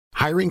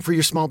Hiring for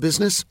your small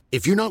business?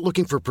 If you're not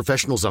looking for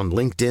professionals on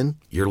LinkedIn,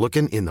 you're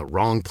looking in the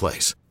wrong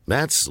place.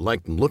 That's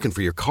like looking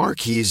for your car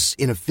keys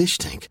in a fish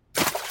tank.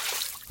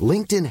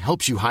 LinkedIn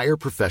helps you hire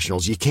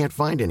professionals you can't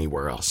find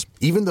anywhere else,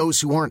 even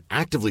those who aren't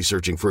actively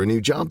searching for a new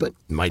job but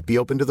might be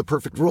open to the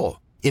perfect role.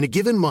 In a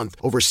given month,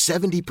 over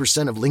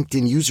 70% of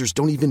LinkedIn users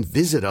don't even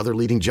visit other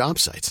leading job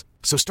sites.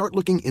 So start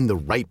looking in the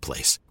right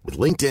place. With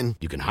LinkedIn,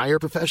 you can hire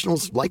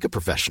professionals like a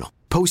professional.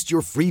 Post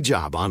your free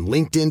job on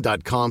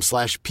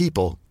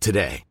linkedin.com/people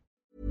today.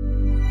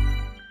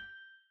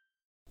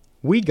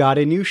 We got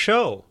a new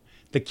show.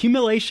 The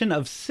accumulation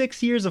of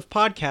 6 years of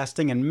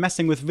podcasting and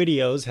messing with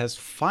videos has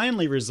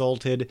finally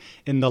resulted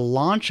in the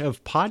launch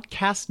of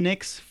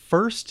Podcastnic's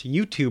first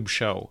YouTube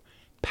show,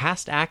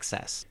 Past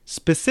Access.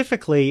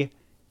 Specifically,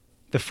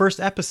 the first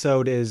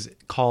episode is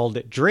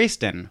called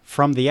Dresden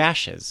from the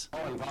Ashes.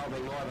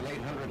 Involving more than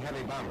 800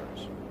 heavy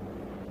bombers.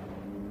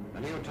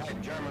 A new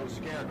type German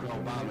Scarecrow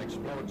bomb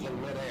explodes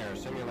in midair,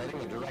 simulating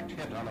a direct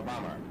hit on a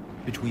bomber.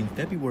 Between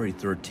February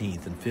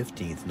 13th and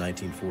 15th,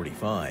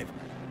 1945,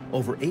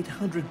 over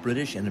 800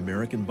 British and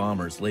American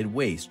bombers laid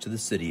waste to the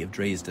city of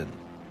Dresden.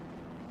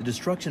 The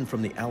destruction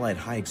from the Allied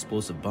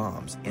high-explosive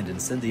bombs and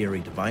incendiary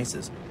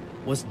devices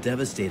was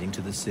devastating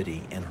to the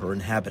city and her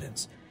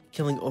inhabitants,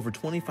 killing over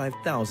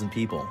 25,000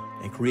 people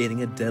and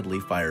creating a deadly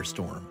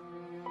firestorm.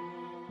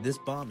 This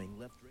bombing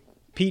left...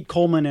 Pete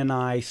Coleman and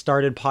I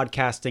started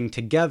podcasting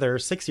together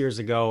 6 years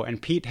ago,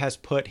 and Pete has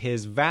put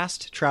his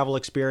vast travel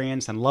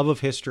experience and love of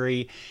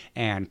history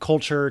and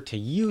culture to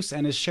use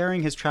and is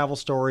sharing his travel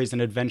stories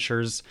and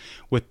adventures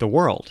with the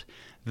world.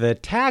 The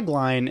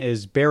tagline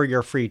is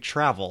barrier-free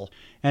travel,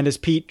 and as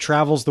Pete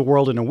travels the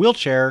world in a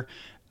wheelchair,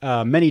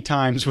 many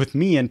times with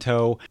me in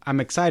tow, I'm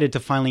excited to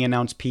finally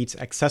announce Pete's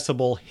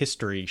accessible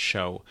history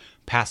show,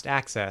 Past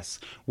Access,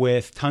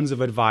 with tons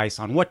of advice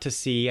on what to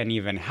see and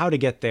even how to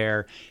get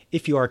there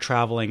if you are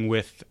traveling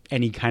with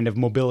any kind of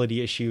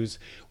mobility issues,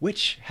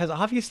 which has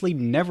obviously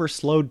never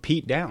slowed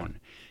Pete down.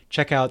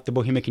 Check out the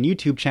Bohemican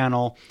YouTube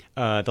channel.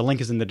 The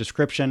link is in the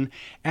description,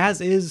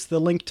 as is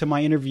the link to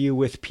my interview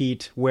with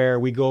Pete, where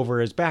we go over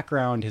his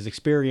background, his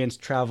experience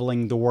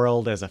traveling the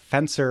world as a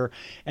fencer,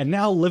 and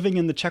now living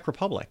in the Czech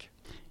Republic.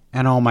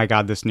 And oh my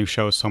God, this new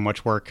show is so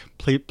much work.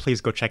 Please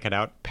go check it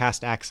out.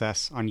 Past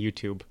Access on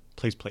YouTube.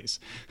 Please.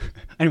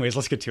 Anyways,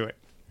 let's get to it.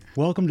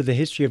 Welcome to the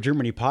History of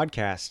Germany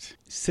podcast.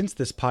 Since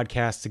this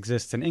podcast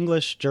exists in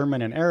English,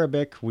 German, and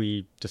Arabic,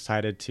 we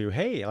decided to,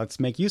 hey, let's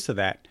make use of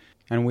that.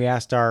 And we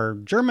asked our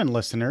German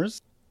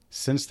listeners,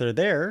 since they're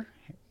there,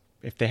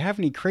 if they have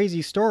any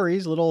crazy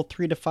stories, little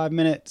 3 to 5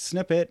 minute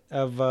snippet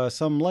of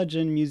some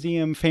legend,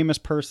 museum, famous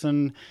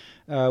person,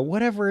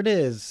 whatever it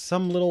is,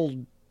 some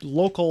little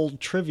local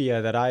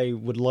trivia that I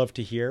would love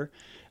to hear,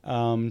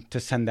 to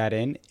send that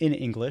in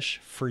English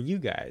for you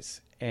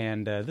guys.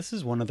 And this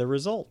is one of the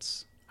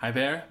results. Hi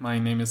there, my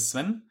name is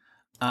Sven.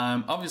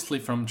 I'm obviously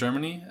from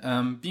Germany.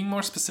 Being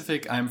more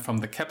specific, I'm from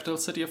the capital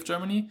city of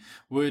Germany,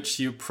 which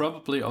you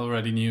probably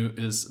already knew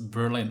is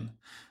Berlin.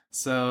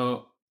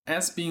 So,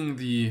 as being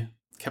the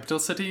capital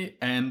city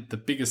and the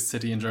biggest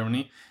city in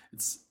Germany,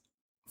 it's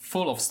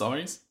full of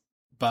stories.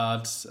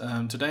 But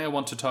today I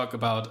want to talk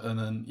about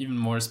an even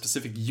more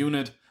specific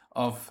unit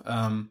of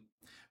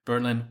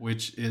Berlin,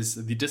 which is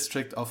the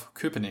district of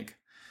Köpenick.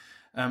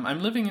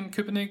 I'm living in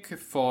Köpenick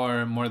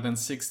for more than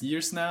 6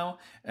 years now,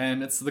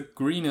 and it's the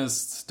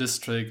greenest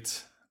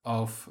district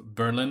of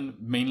Berlin,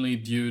 mainly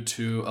due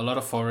to a lot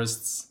of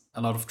forests,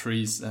 a lot of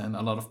trees, and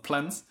a lot of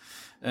plants.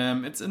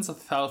 It's in the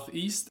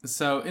southeast.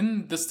 So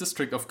in this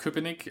district of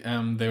Köpenick,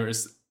 there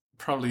is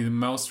probably the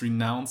most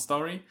renowned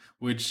story,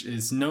 which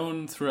is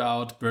known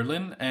throughout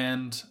Berlin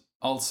and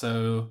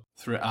also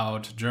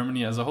throughout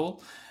Germany as a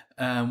whole,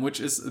 which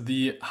is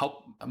the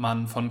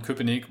Hauptmann von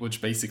Köpenick,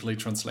 which basically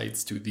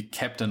translates to the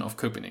captain of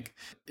Köpenick.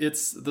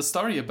 It's the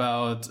story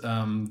about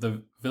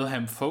the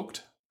Wilhelm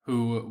Vogt,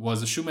 who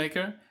was a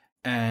shoemaker,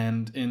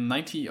 and in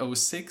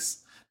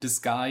 1906,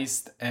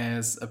 disguised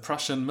as a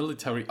Prussian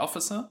military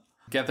officer,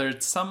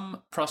 gathered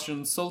some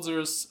Prussian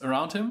soldiers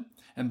around him,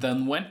 and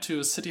then went to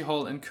a city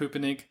hall in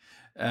Köpenick,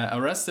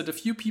 arrested a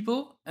few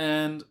people,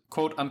 and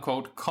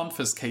quote-unquote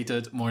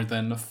confiscated more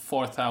than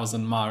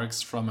 4,000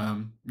 marks from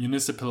a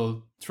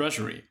municipal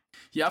treasury.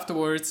 He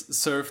afterwards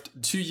served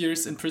 2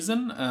 years in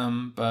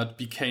prison, but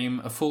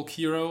became a folk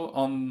hero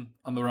on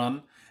the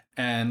run,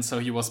 and so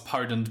he was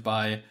pardoned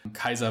by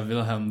Kaiser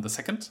Wilhelm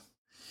II.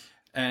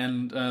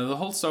 And the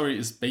whole story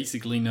is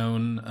basically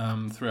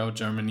known throughout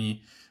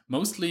Germany,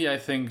 mostly, I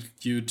think,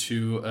 due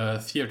to a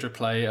theater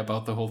play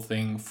about the whole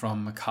thing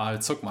from Karl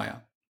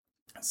Zuckmayer.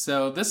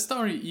 So this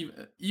story,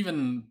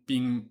 even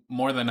being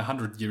more than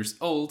 100 years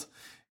old,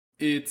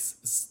 it's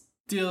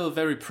still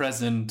very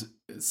present.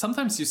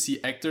 Sometimes you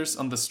see actors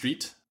on the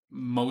street,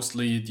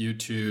 mostly due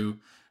to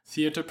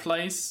theater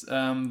plays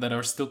that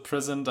are still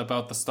present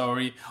about the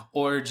story,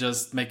 or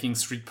just making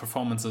street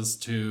performances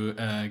to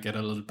get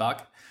a little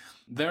buck.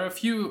 There are a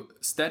few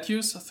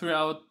statues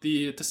throughout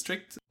the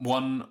district,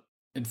 one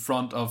in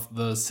front of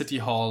the city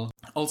hall,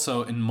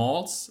 also in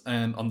malls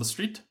and on the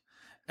street.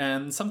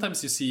 And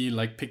sometimes you see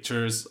like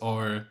pictures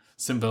or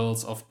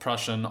symbols of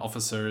Prussian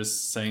officers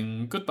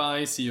saying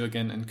goodbye, see you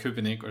again in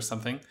Köpenick or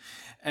something.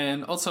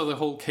 And also the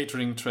whole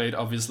catering trade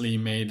obviously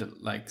made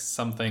like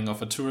something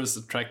of a tourist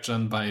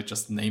attraction by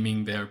just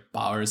naming their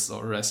bars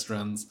or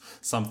restaurants,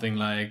 something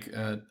like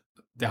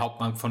Der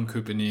Hauptmann von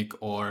Köpenick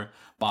or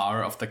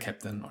Bar of the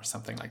Captain or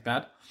something like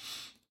that.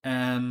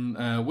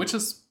 And which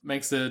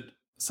makes it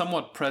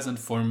somewhat present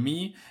for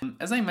me.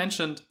 As I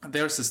mentioned,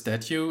 there's a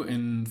statue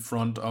in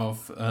front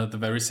of the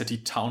very city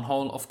town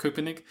hall of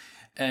Köpenick.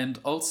 And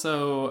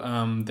also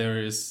there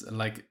is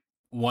like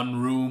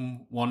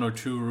one or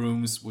two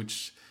rooms,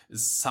 which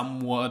is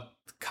somewhat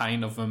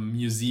kind of a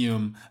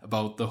museum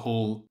about the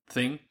whole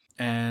thing.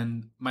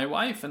 And my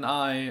wife and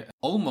I,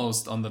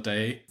 almost on the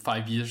day,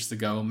 5 years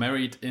ago,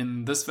 married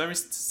in this very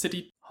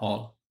city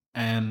hall.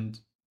 And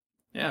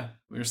yeah,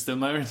 we're still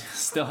married,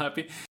 still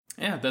happy.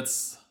 Yeah,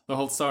 that's the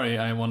whole story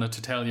I wanted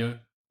to tell you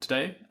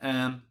today.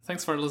 And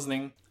thanks for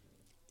listening.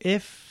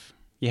 If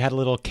you had a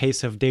little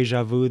case of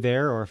deja vu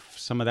there, or if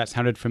some of that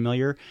sounded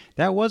familiar,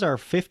 that was our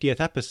 50th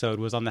episode,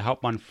 was on the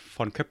Hauptmann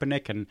von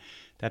Köpenick, and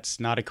that's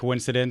not a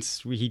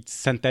coincidence. He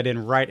sent that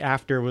in right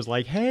after, was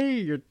like, hey,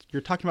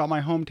 you're talking about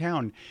my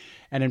hometown.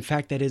 And in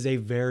fact, that is a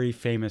very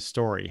famous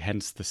story,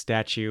 hence the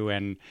statue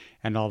and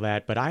all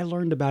that. But I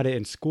learned about it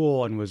in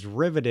school and was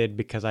riveted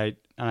because I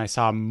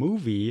saw a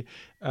movie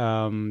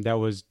that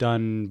was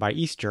done by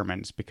East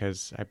Germans,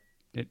 because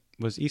it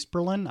was East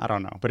Berlin? I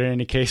don't know. But in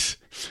any case,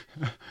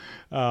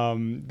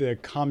 the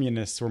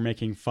communists were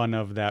making fun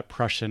of that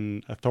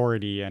Prussian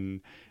authority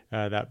and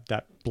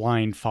that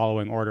blind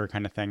following order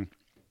kind of thing,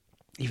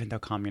 even though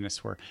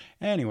communists were.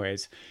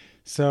 Anyways,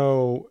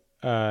 so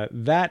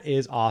that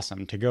is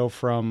awesome to go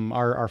from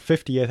our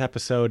 50th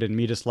episode and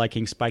me just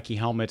liking spiky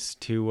helmets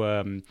to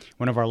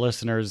one of our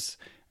listeners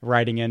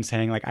writing in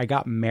saying, like, I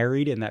got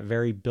married in that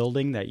very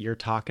building that you're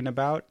talking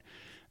about.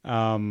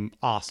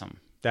 Awesome.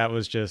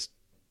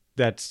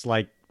 That's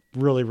like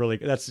really, really,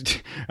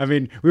 I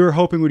mean, we were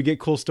hoping we'd get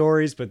cool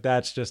stories, but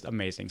that's just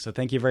amazing. So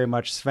thank you very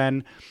much,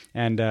 Sven.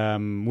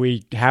 And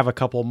we have a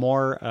couple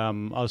more.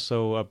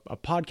 Also a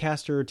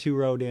podcaster or two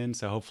wrote in,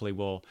 so hopefully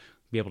we'll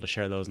be able to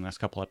share those in the next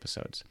couple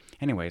episodes.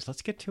 Anyways,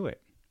 let's get to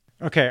it.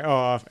 Okay,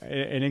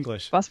 in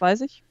English. Was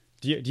weiß ich?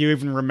 Do you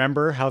even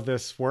remember how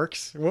this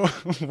works?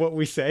 What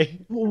we say?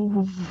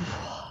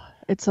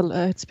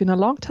 It's been a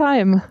long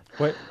time.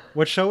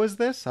 What show is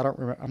this? I don't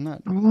remember. I'm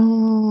not.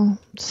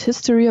 It's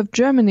History of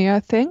Germany, I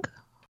think.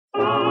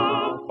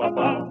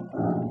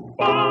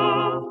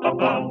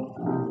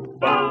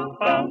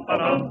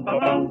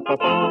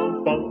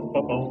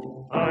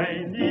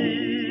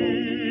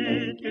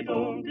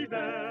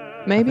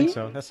 Maybe? I think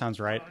so. That sounds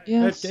right.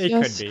 Yes, It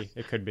yes. could be.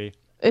 It could be.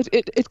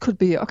 It could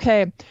be.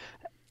 Okay.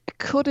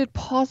 Could it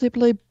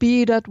possibly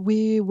be that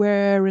we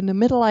were in the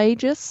Middle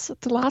Ages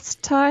the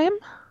last time?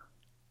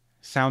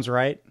 Sounds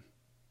right.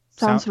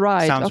 Sounds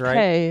right. Sounds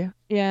okay. right.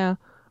 Yeah.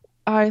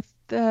 I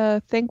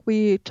think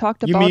we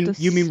talked about this.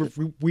 You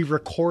mean we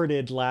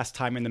recorded last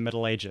time in the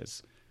Middle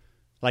Ages?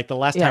 Like the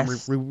last time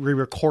Yes. we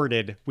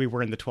recorded, we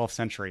were in the 12th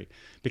century,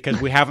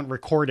 because we haven't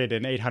recorded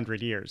in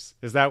 800 years.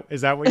 Is that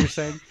what you're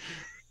saying?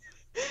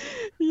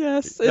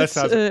 Yes,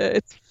 sounds-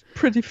 it's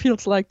pretty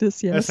feels like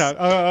this. Yes. Okay.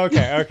 Oh,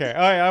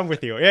 yeah, I'm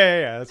with you.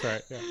 Yeah. That's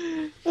right.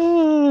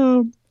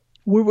 Yeah.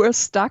 We were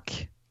stuck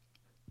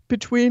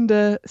between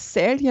the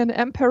Salian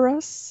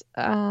emperors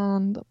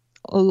and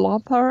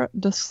Lothar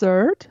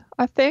III,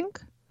 I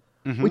think.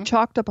 Mhm. We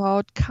talked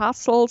about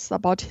castles,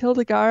 about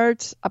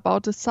Hildegard,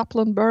 about the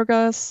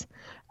Supplenburgers,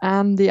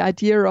 and the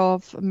idea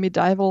of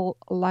medieval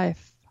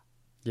life.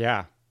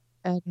 Yeah.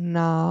 And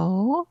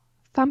now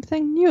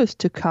something new is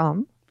to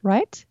come,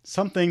 right?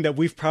 Something that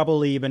we've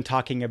probably been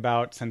talking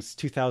about since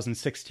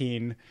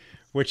 2016,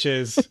 which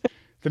is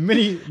the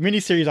mini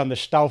series on the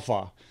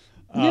Staufer.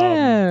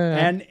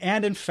 Yeah.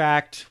 And in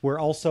fact, we're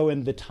also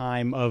in the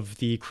time of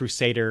the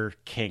Crusader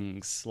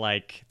kings,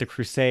 like the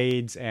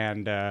Crusades,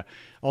 and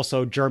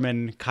also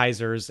German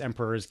Kaisers,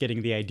 emperors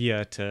getting the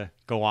idea to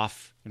go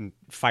off and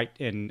fight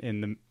in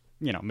the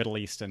Middle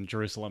East and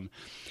Jerusalem.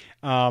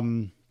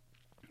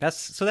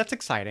 That's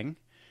exciting.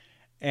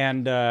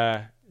 And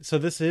so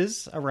this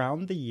is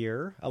around the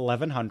year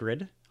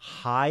 1100,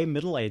 High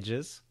Middle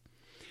Ages.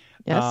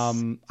 Yes.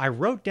 I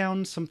wrote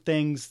down some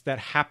things that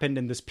happened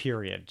in this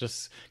period,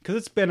 just because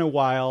it's been a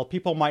while.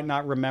 People might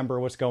not remember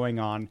what's going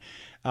on,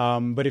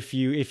 but if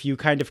you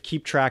kind of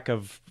keep track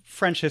of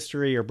French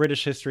history or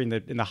British history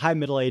in the High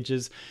Middle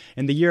Ages,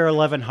 in the year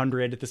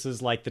 1100, this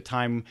is like the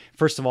time.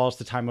 First of all, it's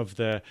the time of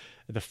the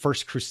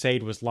First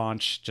Crusade was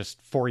launched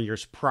just 4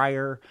 years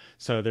prior.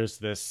 So there's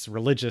this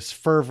religious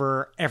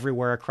fervor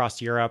everywhere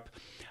across Europe.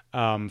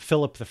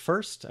 Philip I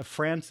of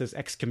France is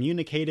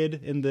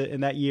excommunicated in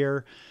that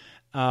year.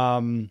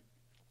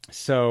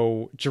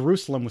 So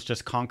Jerusalem was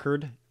just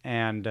conquered,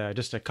 and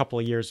just a couple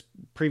of years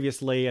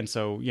previously. And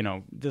so,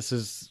 this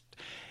is,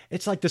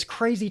 it's like this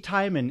crazy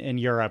time in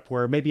Europe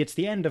where maybe it's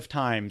the end of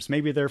times,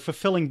 maybe they're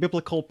fulfilling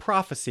biblical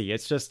prophecy.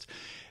 It's just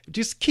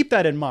keep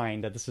that in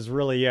mind, that this is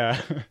really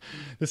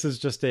this is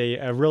just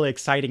a really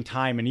exciting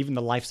time, and even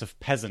the lives of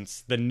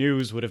peasants, the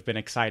news would have been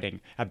exciting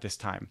at this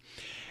time.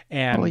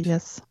 And Oh,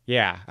 yes.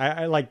 yeah,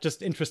 I like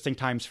just interesting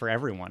times for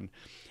everyone.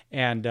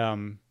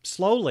 And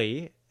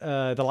slowly,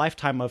 the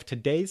lifetime of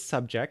today's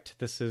subject,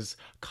 this is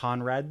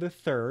Conrad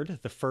III,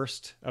 the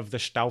first of the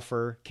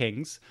Stauffer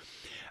kings.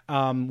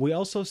 We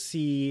also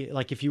see,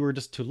 like, if you were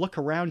just to look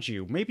around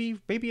you, maybe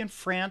in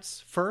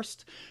France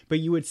first, but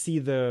you would see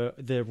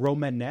the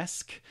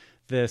Romanesque,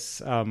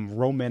 this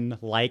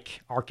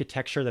Roman-like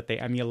architecture that they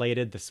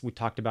emulated. This, we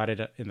talked about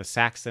it in the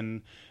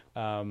Saxon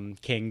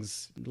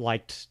kings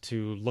liked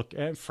to look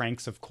at,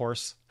 Franks, of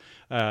course,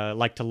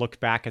 like to look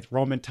back at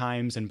Roman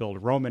times and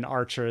build Roman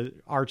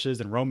arches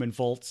and Roman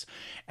vaults.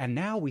 And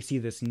now we see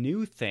this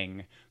new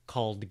thing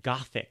called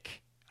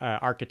Gothic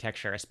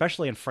architecture,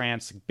 especially in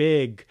France,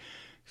 big,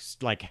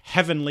 like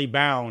heavenly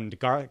bound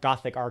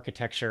Gothic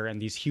architecture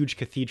and these huge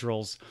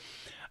cathedrals.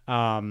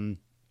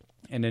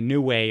 And a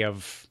new way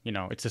of,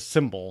 it's a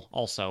symbol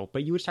also,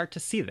 but you would start to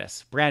see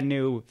this brand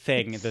new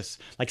thing, this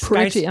like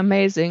Pretty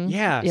amazing.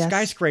 Yeah, Yes.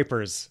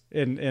 skyscrapers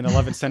in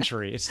 11th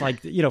century. It's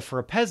like, for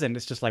a peasant,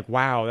 it's just like,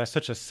 wow, that's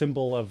such a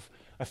symbol of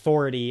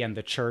authority and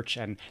the church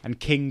and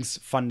kings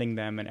funding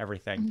them and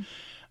everything.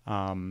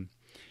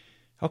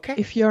 Okay.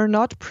 If you're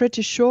not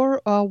pretty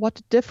sure what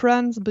the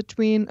difference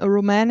between a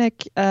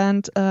Romanic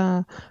and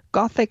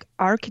Gothic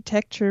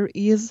architecture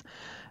is,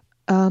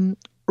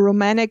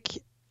 Romanic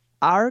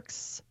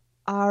arcs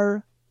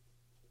are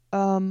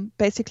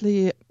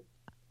basically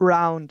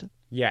round,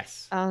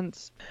 Yes. and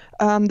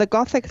the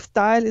Gothic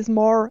style is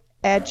more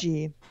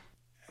edgy.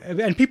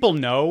 And people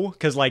know,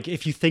 because like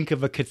if you think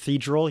of a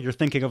cathedral, you're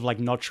thinking of like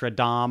Notre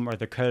Dame or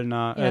the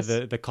Kölner, Yes.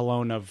 the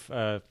Cologne of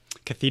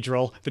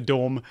cathedral, the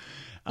Dome.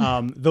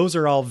 Those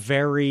are all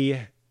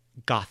very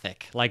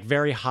Gothic, like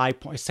very high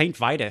point. St.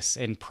 Vitus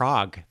in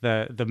Prague,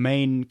 the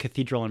main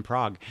cathedral in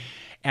Prague,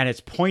 and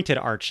it's pointed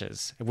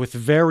arches with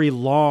very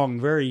long,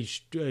 very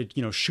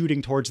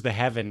shooting towards the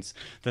heavens.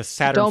 The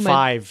Saturn Dome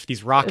at V,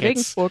 these rockets.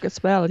 Regensburg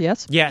as well,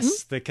 yes?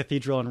 Yes, the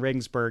cathedral in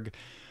Regensburg.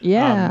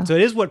 Yeah. So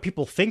it is what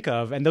people think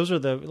of, and those are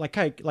the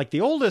like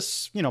the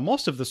oldest.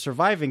 Most of the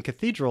surviving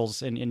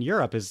cathedrals in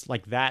Europe is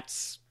like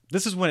that's.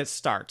 This is when it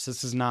starts.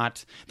 This is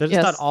not. This is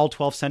Yes. not all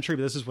 12th century,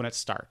 but this is when it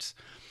starts.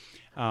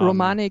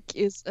 Romanic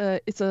is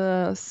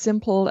a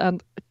simple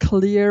and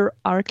clear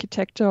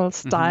architectural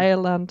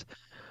style, and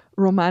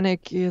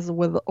Romanic is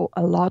with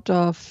a lot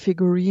of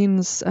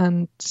figurines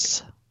and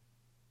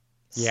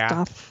Yeah.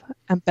 stuff,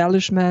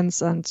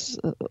 embellishments, and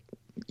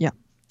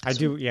I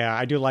do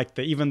like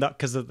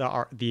because of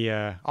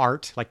the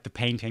art, like the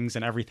paintings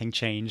and everything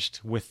changed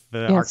with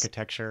the Yes.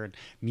 architecture, and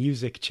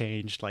music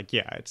changed. Like,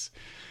 yeah, it's.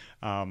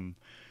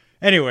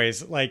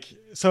 Anyways, like,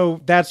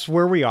 so that's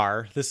where we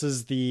are. This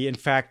is in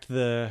fact,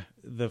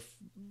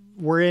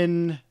 we're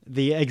in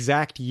the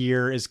exact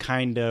year is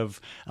kind of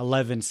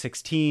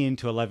 1116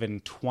 to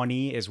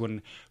 1120 is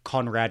when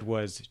Conrad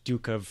was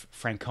Duke of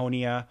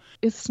Franconia.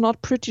 it's not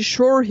pretty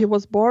sure he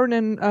was born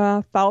in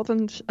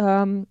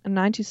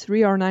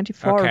 1093 or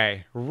 94.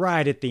 Okay,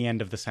 right at the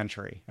end of the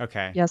century.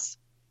 Okay. Yes.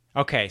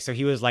 Okay, so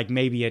he was like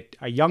maybe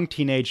a young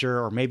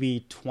teenager or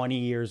maybe 20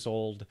 years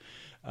old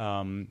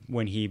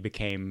when he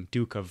became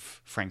Duke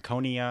of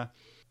Franconia.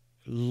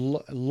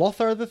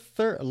 Lothar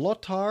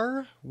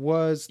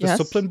was the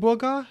Yes.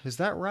 Supplenburger, is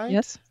that right?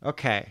 Yes.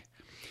 Okay,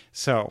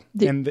 so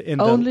The in the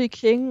only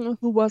king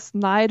who was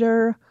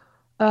neither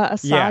a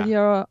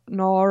Salier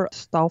nor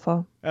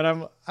Stauffer.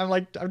 and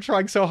I'm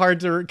trying so hard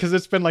to, because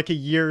it's been like a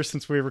year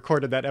since we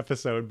recorded that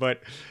episode,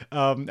 but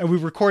and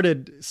we've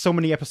recorded so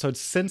many episodes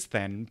since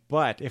then.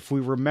 But if we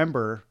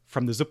remember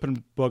from the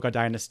Supplenburger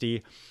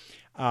dynasty,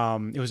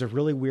 it was a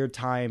really weird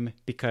time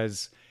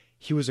because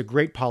he was a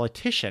great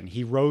politician.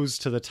 He rose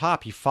to the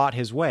top. He fought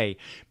his way,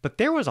 but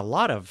there was a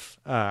lot of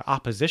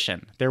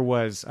opposition. There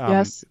was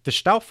Yes. the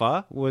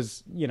Stauffer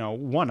was,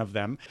 one of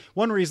them.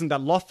 One reason that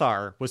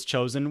Lothar was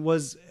chosen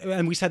was,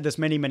 and we said this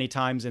many, many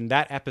times in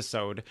that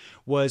episode,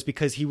 was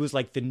because he was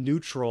like the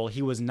neutral.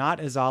 He was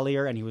not a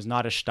Zalier and he was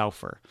not a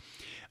Stauffer.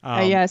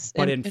 Yes,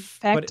 but in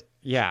fact,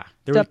 yeah,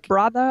 the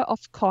brother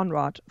of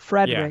Conrad,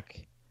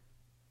 Frederick,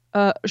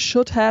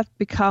 should have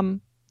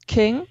become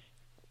king.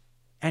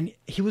 and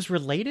he was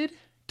related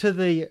to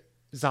the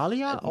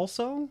Zalia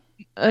also.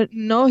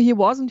 No, he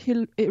wasn't.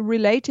 He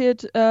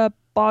related,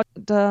 but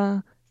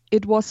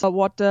it was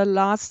what the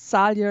last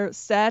Salier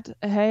said.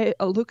 Hey,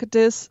 look at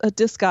this.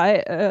 This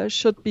guy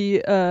should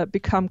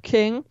become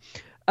king.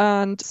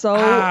 And so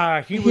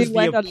he was the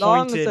went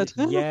along and appointed-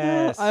 said,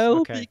 yes, I'll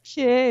okay. be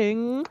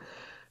king.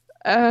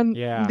 And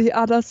Yeah. the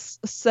others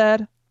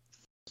said, F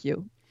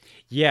you.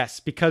 Yes,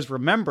 because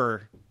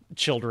remember,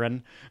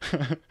 children,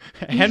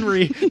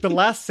 Henry, the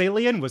last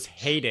Salian, was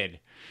hated.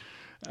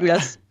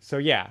 Yes. So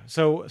yeah,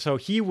 so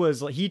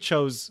he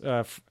chose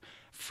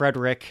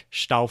Frederick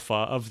Stauffer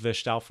of the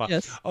Stauffer.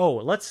 Yes. Oh,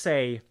 let's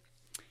say,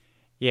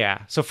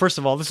 Yeah. So first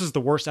of all, this is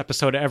the worst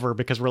episode ever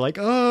because we're like,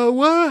 oh,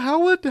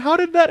 what? How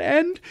did that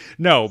end?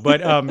 No,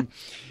 but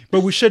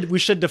but we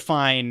should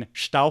define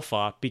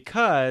Staufer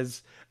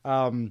because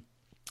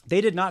they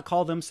did not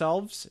call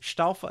themselves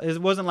Staufer.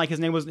 It wasn't like his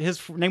name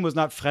was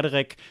not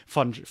Frederik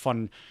von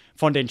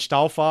den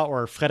Staufer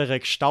or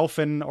Frederik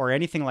Stauffen or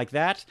anything like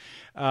that.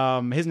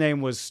 His name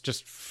was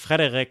just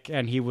Frederik,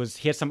 and he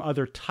had some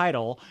other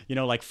title,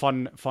 like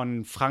von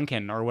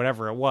Franken or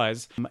whatever it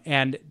was.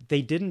 And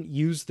they didn't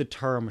use the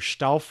term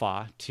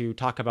Staufer to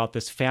talk about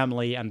this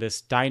family and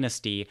this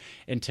dynasty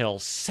until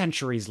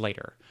centuries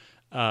later.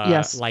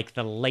 Like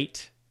the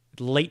late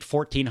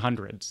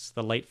 1400s,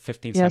 the late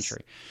 15th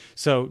century.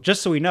 So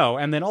just so we know,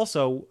 and then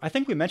also, I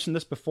think we mentioned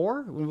this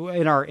before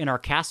in our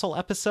castle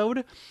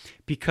episode,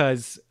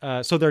 because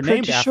so they're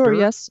named after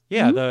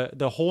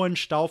the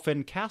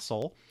Hohenstaufen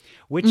Castle,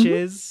 which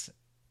is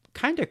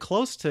kind of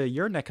close to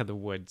your neck of the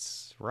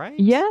woods, right?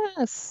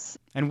 Yes.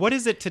 And what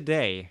is it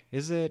today?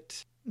 Is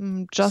it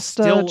just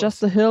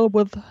a hill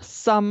with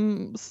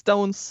some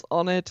stones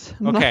on it?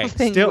 Okay,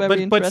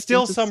 but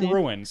still some see.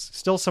 Ruins.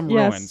 Still some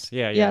ruins.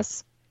 Yeah.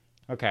 Yes.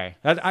 Okay,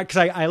 because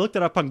I looked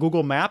it up on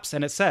Google Maps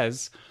and it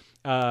says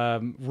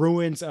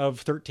ruins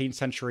of 13th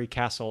century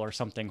castle or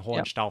something,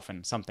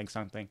 Hohenstaufen, something.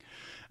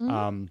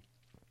 So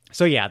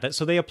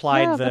so they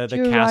applied the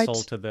castle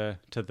to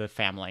the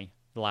family,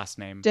 the last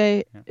name.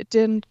 They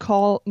didn't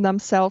call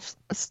themselves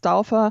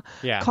Staufer.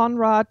 Yeah.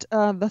 Conrad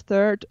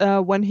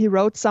III, when he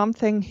wrote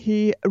something,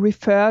 he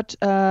referred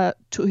to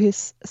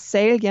his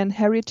Salian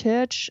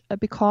heritage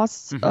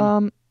because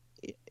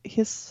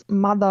his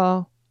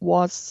mother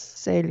was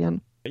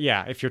Salian.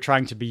 Yeah, if you're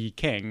trying to be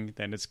king,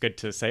 then it's good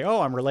to say,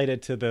 "Oh, I'm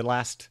related to the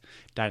last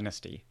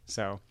dynasty."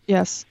 So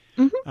yes,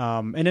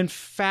 and in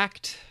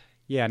fact,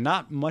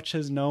 not much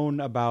is known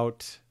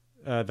about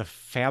the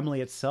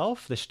family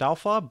itself, the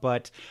Staufer,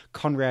 but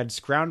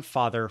Conrad's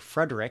grandfather,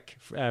 Frederick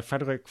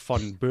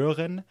von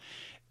Böhren,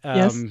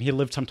 he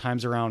lived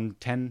sometimes around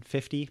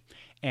 1050,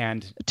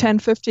 and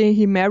 1050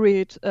 he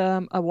married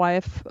a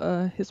wife,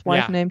 his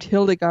wife named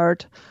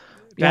Hildegard.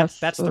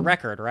 That's the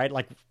record, right?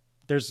 Like.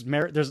 There's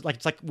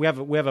it's like we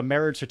have a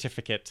marriage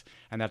certificate,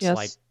 and that's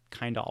like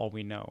kind of all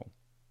we know,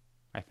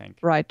 I think.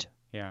 Right.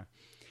 Yeah.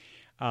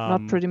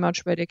 Not pretty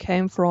much where they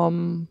came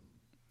from.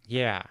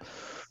 Yeah.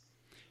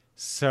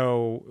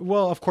 So,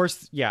 well, of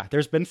course,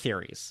 there's been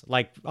theories.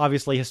 Like,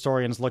 obviously,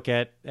 historians look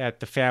at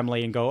the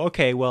family and go,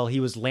 okay, well, he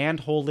was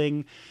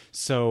landholding,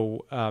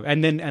 so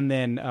and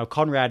then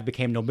Conrad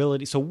became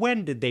nobility. So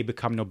when did they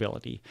become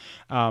nobility?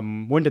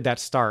 When did that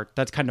start?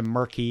 That's kind of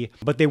murky.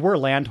 But they were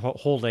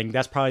landholding.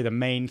 That's probably the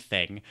main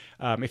thing.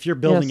 If you're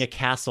building a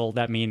castle,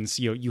 that means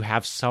you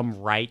have some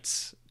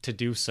rights to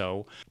do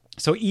so.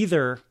 So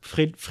either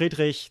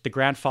Friedrich, the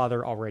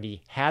grandfather,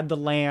 already had the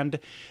land,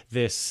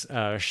 this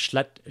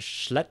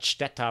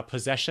Schlettstädter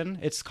possession,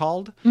 it's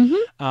called,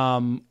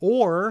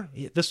 or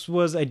this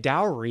was a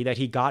dowry that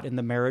he got in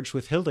the marriage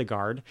with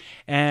Hildegard.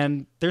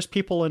 And there's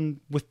people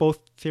with both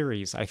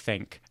theories, I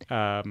think.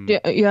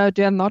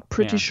 They're not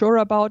pretty sure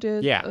about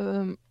it.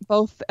 Yeah.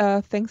 Both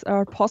things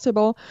are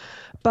possible.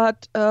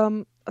 But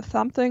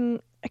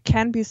something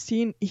can be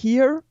seen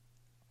here.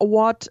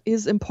 What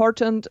is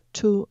important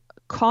to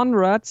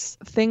Conrad's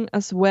thing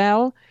as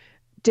well,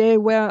 they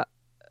were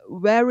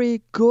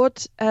very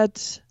good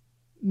at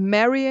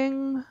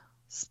marrying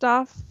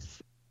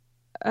stuff,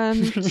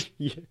 and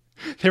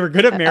they were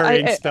good at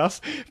marrying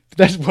stuff.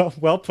 That's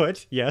well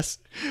put. Yes.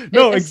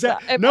 No.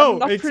 Exactly. No. I'm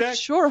not pretty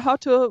sure how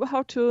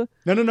to.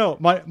 No.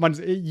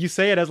 You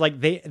say it as like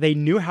they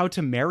knew how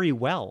to marry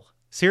well.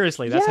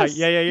 Seriously, that's how.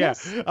 Yeah.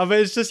 Yes.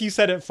 It's just you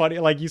said it funny,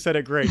 like you said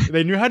it great.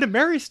 They knew how to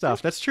marry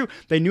stuff. That's true.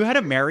 They knew how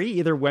to marry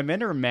either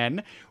women or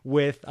men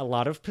with a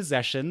lot of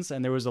possessions,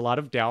 and there was a lot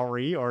of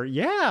dowry. Or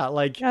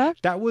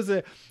that was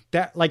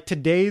like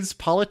today's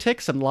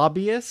politics and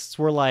lobbyists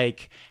were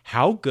like,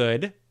 how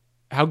good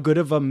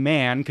of a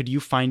man could you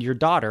find your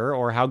daughter,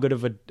 or how good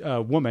of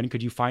a woman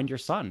could you find your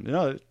son?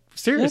 No.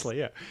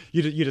 Seriously,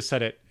 you just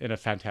said it in a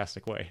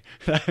fantastic way.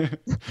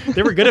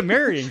 They were good at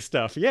marrying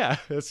stuff. Yeah,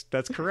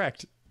 that's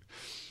correct.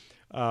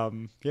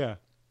 And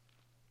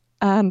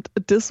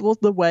this was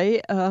the way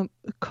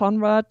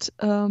Conrad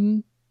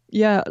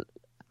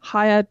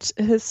hired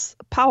his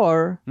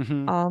power.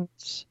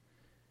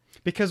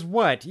 Because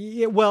what?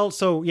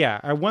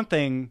 One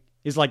thing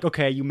is like,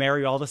 okay, you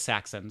marry all the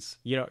Saxons.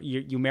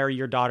 You marry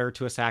your daughter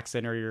to a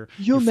Saxon, or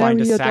you marry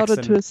find your daughter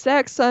to a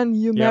Saxon.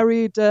 You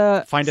marry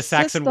the find a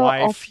Saxon sister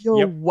wife of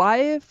your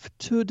wife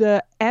to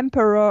the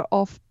emperor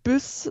of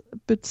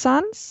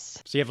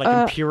Byzance. So you have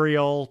like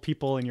imperial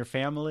people in your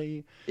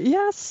family.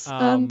 Yes,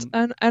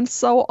 and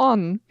so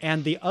on.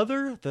 And the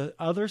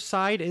other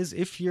side is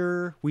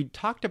we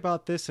talked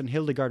about this in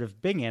Hildegard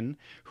of Bingen,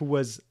 who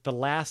was the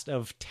last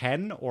of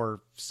 10 or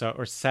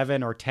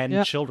 7 or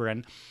 10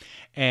 children,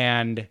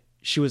 and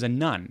she was a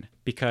nun,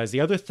 because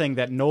the other thing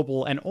that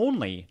noble and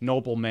only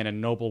noblemen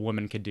and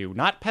noblewomen could do,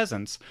 not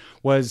peasants,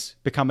 was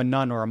become a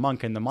nun or a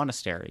monk in the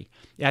monastery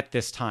at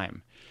this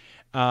time.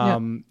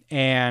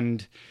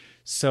 And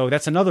So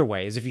that's another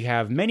way, is if you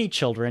have many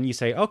children, you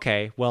say,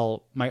 okay,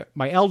 well, my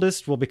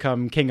eldest will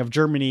become king of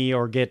Germany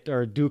or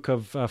Duke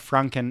of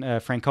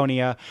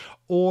Franconia,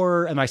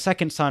 and my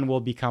second son will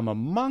become a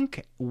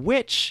monk,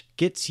 which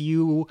gets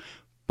you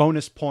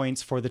bonus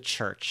points for the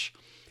church.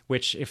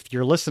 Which, if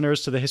you're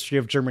listeners to the History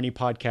of Germany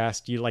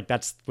podcast,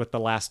 that's what the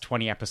last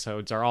 20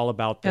 episodes are all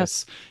about.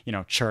 This,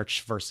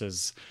 church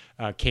versus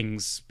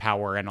king's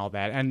power and all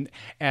that.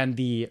 And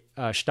the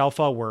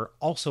Staufer were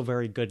also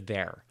very good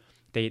there.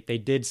 They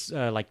did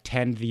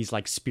tend these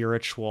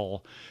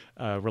spiritual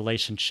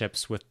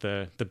relationships with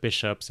the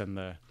bishops and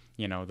the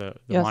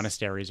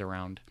monasteries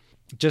around.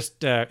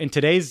 Just in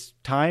today's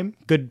time,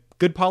 good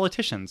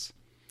politicians.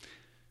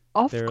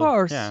 Of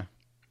course. Yeah.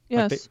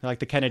 Yes. Like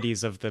the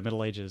Kennedys of the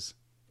Middle Ages.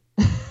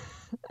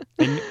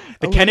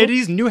 The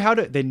Kennedys knew how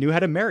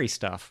to marry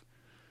stuff.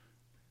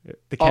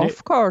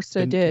 Of course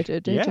they did. They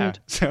did.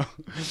 So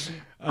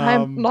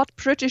I'm not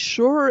pretty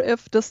sure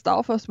if the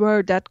Staufers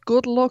were that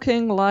good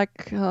looking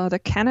like the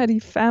Kennedy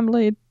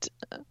family.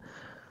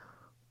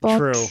 But...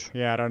 True.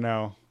 Yeah, I don't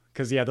know.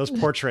 Because those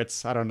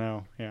portraits, I don't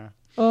know. Yeah.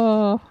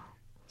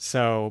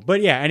 So,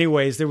 but yeah.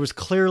 Anyways, there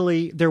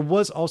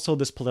was also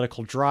this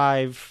political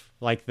drive,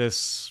 like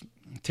this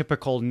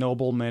typical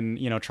nobleman,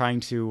 trying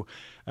to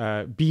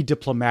be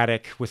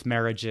diplomatic with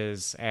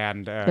marriages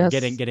and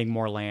getting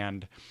more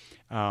land,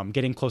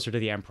 getting closer to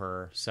the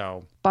emperor.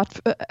 So, but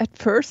at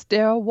first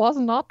there was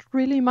not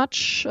really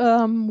much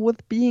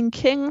with being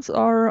kings,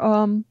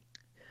 or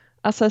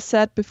as I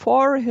said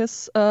before,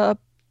 his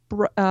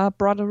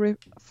brother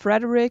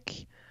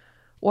Frederick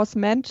was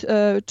meant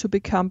to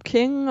become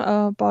king,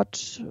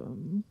 but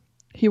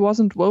he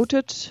wasn't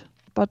voted.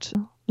 But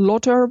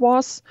Lothar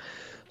was.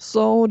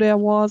 So there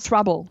was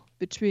trouble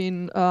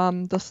between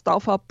the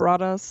Staufer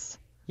brothers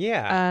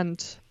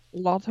and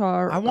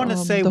Lothar. I want to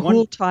say the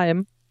whole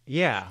time.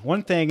 Yeah,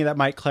 one thing that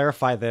might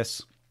clarify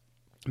this,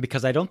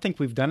 because I don't think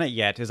we've done it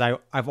yet, is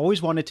I've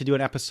always wanted to do an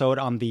episode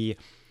on the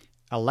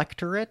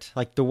electorate,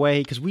 like the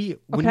way, because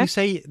when you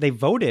say they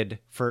voted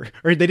for,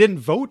 or they didn't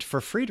vote for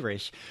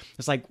Friedrich,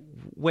 it's like,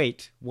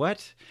 wait,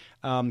 what?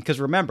 Because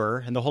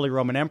remember, in the Holy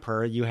Roman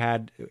Emperor,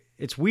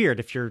 it's weird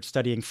if you're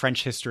studying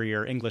French history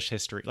or English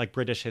history, like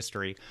British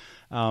history.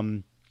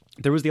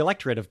 There was the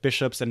electorate of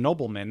bishops and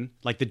noblemen,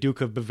 like the Duke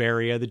of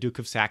Bavaria, the Duke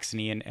of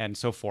Saxony, and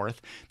so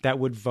forth, that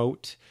would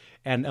vote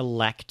and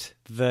elect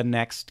the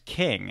next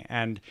king.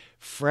 And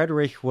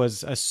Frederick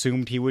was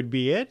assumed he would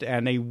be it,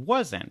 and he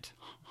wasn't.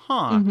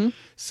 Mm-hmm.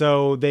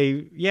 So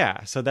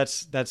so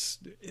that's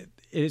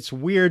it's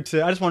weird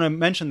to. I just want to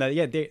mention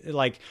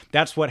that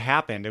that's what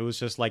happened. It was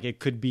just it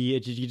could be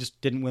you just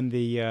didn't win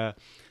the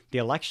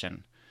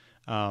election.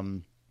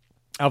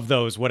 Of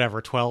those,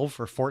 whatever, 12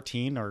 or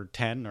 14 or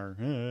 10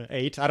 or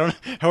 8, I don't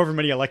know, however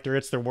many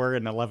electorates there were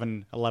in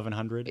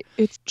 1100.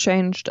 It's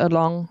changed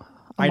along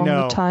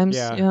the times.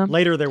 Yeah.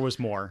 Later there was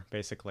more,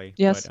 basically.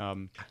 Yes. But,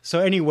 so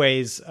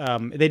anyways,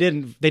 they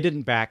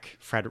didn't back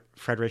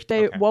Frederick.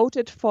 They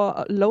voted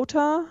for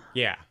Lothar.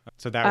 Yeah.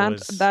 So that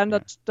was... And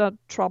then the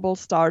trouble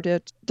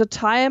started. The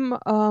time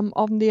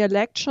of the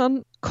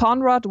election,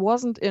 Conrad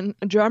wasn't in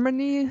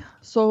Germany,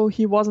 so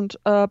he wasn't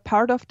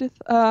part of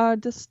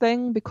this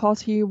thing,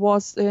 because he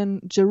was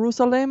in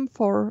Jerusalem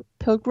for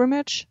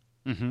pilgrimage.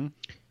 Mm-hmm.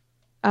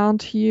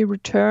 And he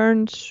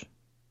returned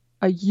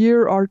a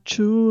year or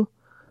two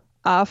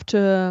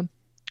after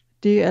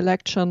the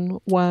election,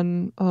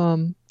 when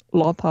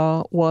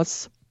Lothar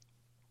was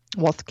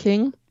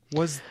king.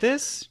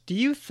 Do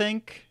you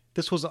think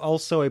this was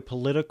also a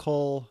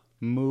political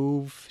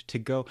move to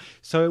go?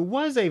 So it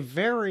was a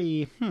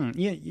very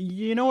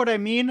you know what I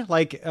mean?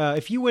 Like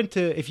if you went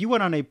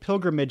on a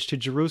pilgrimage to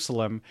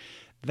Jerusalem,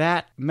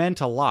 that meant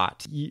a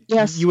lot.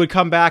 Yes. You would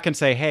come back and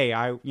say, hey,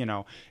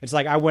 it's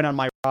like I went on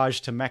my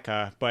Hajj to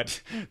Mecca,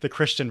 but the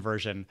Christian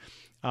version,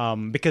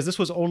 because this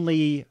was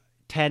only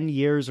 10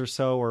 years or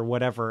so or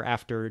whatever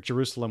after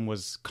Jerusalem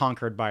was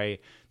conquered by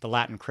the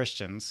Latin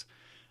Christians.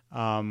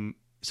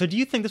 So do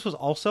you think this was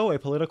also a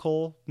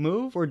political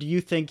move, or do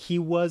you think he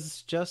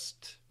was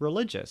just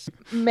religious?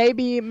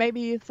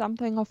 Maybe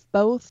something of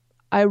both.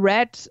 I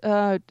read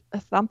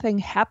something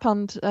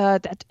happened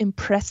that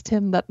impressed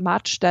him that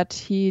much that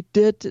he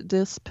did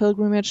this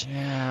pilgrimage.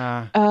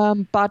 Yeah.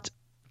 But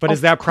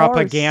is that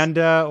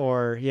propaganda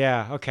or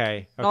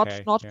okay.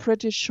 Not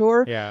pretty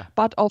sure. Yeah.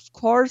 But of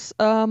course,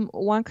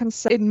 one can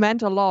say it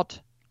meant a lot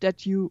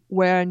that you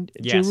were in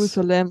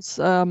Jerusalem.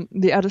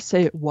 The others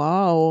say,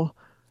 "Wow,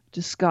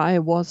 this guy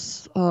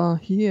was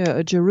here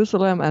at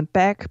Jerusalem and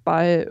back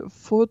by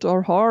foot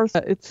or horse."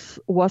 It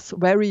was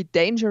very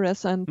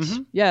dangerous,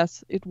 and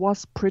yes, it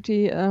was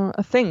pretty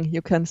a thing,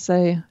 you can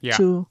say,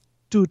 to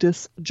do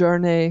this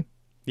journey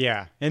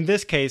Yeah. In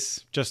this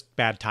case, just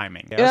bad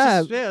timing.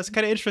 Yeah. It's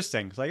kind of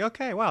interesting. It's like,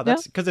 okay, wow,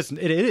 that's because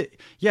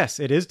yes,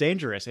 it is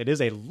dangerous. It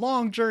is a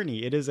long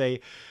journey. It is in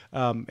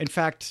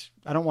fact,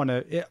 I don't want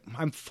to,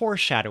 I'm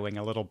foreshadowing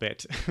a little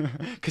bit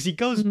because he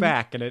goes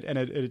back and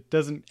it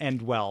doesn't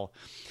end well.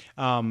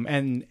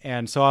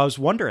 And so I was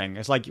wondering,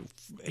 it's like,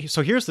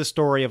 so here's the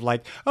story of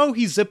like, oh,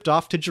 he zipped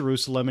off to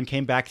Jerusalem and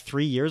came back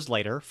 3 years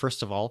later.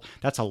 First of all,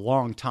 that's a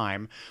long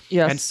time.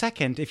 Yes. And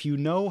second, if you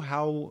know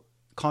how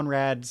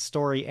Conrad's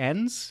story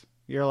ends,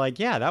 you're like,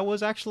 yeah,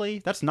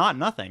 that's not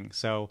nothing.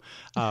 So,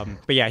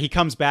 but yeah, he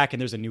comes back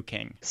and there's a new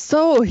king.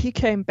 So he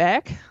came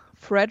back.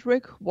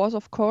 Frederick was,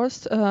 of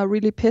course,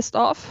 really pissed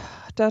off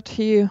that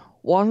he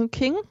wasn't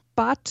king.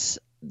 But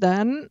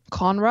then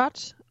Conrad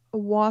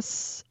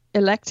was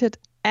elected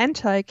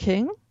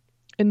anti-king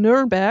in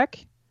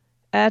Nuremberg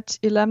at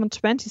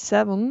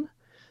 1127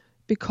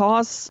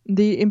 because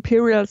the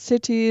imperial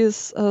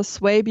cities,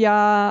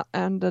 Swabia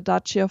and the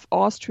Duchy of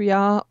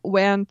Austria,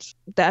 weren't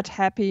that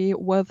happy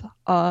with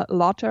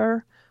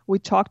Lothar. We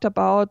talked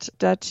about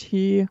that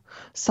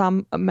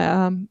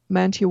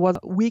meant he was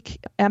a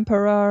weak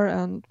emperor,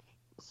 and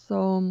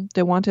so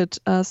they wanted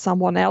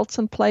someone else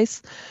in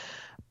place.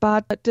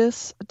 But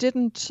this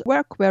didn't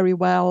work very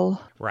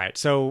well. Right.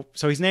 So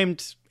he's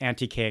named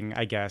anti-king,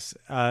 I guess.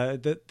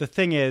 The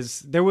thing is,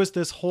 there was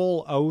this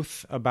whole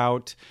oath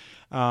about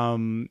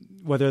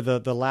whether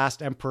the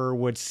last emperor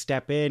would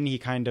step in. He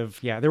kind of,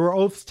 there were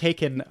oaths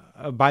taken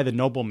by the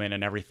noblemen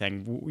and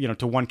everything,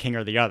 to one king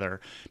or the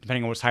other,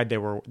 depending on what side they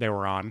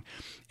were on.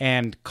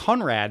 And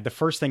Conrad, the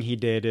first thing he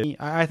did,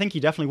 I think he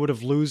definitely would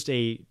have lost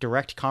a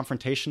direct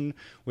confrontation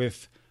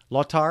with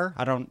Lothar.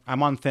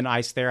 I'm on thin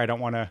ice there. I don't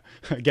want to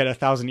get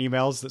 1,000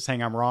 emails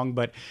saying I'm wrong,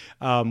 but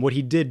what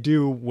he did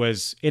do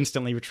was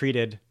instantly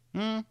retreated.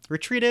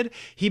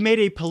 He made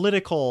a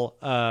political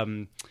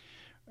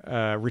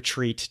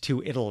retreat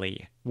to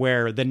Italy,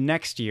 where the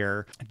next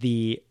year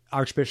the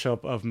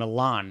Archbishop of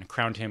Milan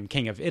crowned him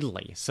King of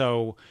Italy.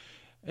 So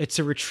it's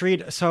a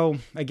retreat. So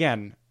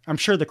again, I'm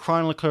sure the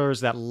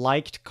chroniclers that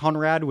liked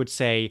Conrad would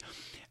say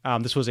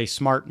this was a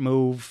smart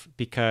move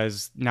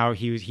because now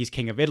he's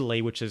King of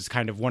Italy, which is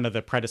kind of one of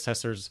the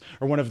predecessors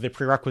or one of the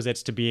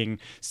prerequisites to being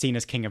seen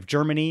as King of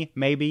Germany,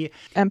 maybe.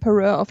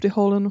 Emperor of the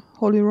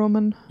Holy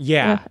Roman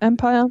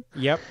Empire.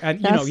 Yep.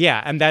 And,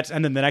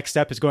 and then the next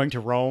step is going to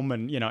Rome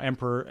and,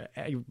 emperor,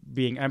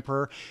 being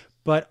emperor.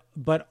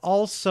 But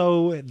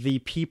also the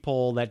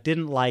people that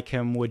didn't like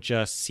him would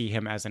just see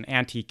him as an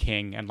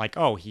anti-king and like,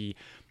 oh, he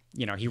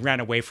ran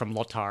away from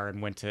Lothar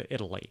and went to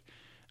Italy.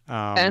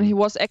 And he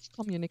was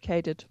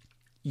excommunicated.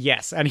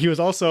 Yes, and he was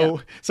also...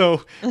 Yeah.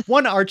 So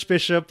one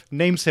archbishop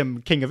names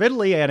him King of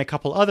Italy, and a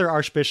couple other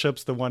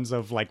archbishops, the ones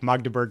of like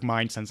Magdeburg,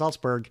 Mainz, and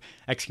Salzburg,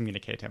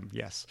 excommunicate him,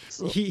 yes.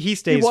 So he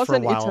stays for a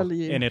while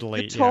in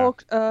Italy. You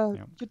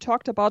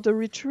talked about the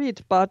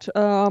retreat, but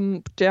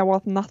there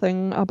was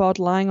nothing about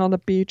lying on the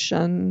beach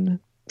and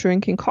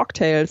drinking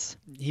cocktails.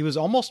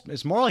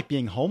 It's more like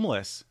being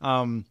homeless.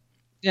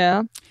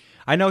 Yeah.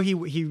 I know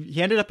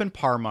he ended up in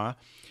Parma.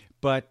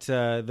 But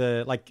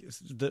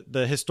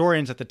the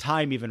historians at the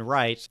time even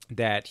write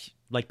that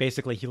like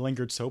basically he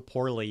lingered so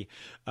poorly,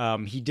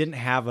 he didn't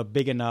have a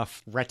big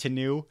enough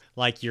retinue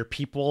like your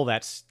people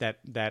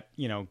that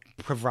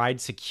provide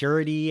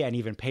security and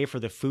even pay for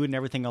the food and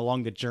everything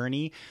along the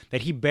journey,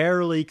 that he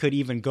barely could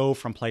even go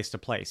from place to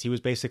place. He was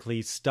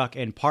basically stuck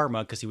in Parma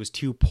because he was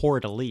too poor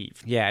to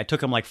leave. Yeah, it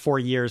took him like 4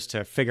 years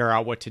to figure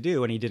out what to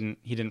do, and he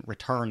didn't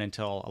return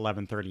until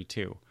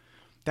 1132.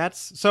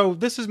 So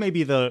this is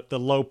maybe the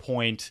low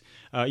point.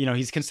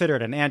 He's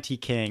considered an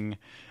anti-king.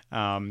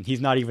 He's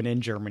not even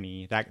in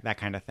Germany, that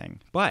kind of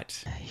thing.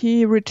 But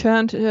he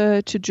returned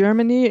to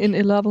Germany in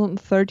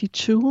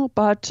 1132.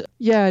 But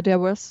there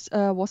was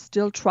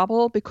still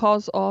trouble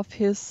because of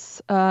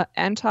his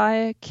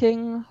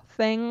anti-king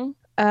thing.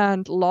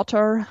 And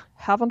Lothar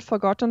haven't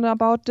forgotten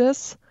about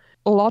this.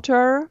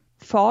 Lothar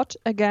fought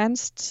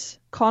against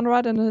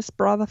Conrad and his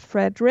brother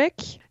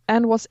Frederick,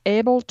 and was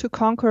able to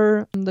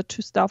conquer the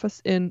two Staffers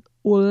in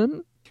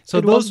Ulm. So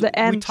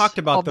we talked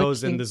about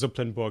those in the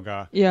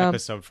Supplenburger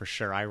episode for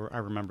sure. I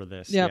remember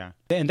this. Yep.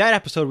 Yeah. In that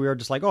episode, we were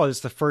just like, oh, this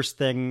is the first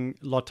thing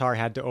Lothar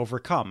had to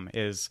overcome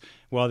is,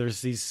 well,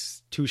 there's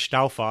these two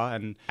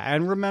Stauffer.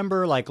 And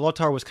remember, like,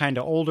 Lothar was kind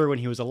of older when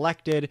he was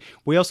elected.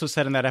 We also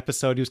said in that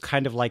episode he was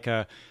kind of like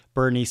a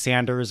Bernie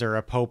Sanders or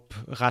a Pope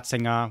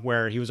Ratzinger,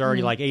 where he was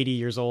already like 80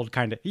 years old.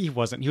 He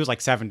wasn't. He was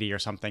like 70 or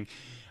something.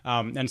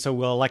 And so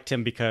we'll elect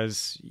him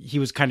because he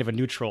was kind of a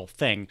neutral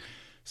thing.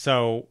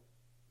 So,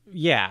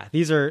 yeah,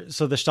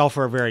 the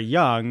Stauffer are very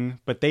young,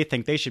 but they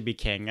think they should be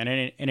king. And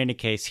in any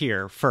case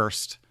here,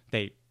 first,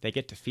 they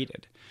get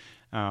defeated.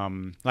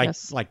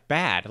 Like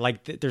bad.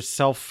 Like there's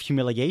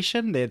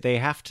self-humiliation. They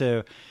have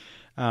to...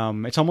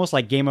 it's almost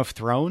like Game of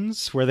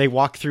Thrones, where they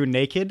walk through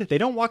naked. They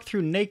don't walk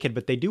through naked,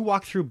 but they do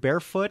walk through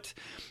barefoot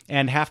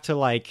and have to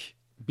like...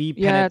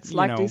 it's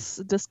like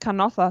this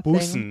Canotha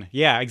thing.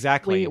 Yeah,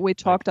 exactly. We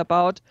talked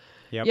about.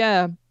 Yep.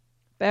 Yeah,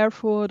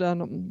 barefoot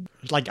and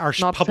like are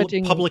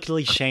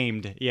publicly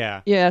shamed.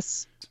 Yeah.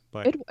 Yes,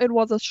 but it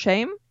was a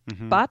shame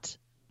But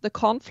the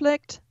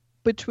conflict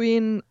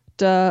between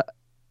the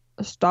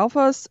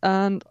Stauffers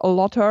and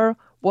Lothar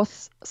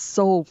was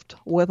solved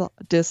with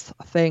this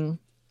thing.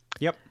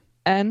 Yep.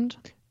 And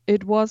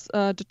it was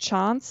the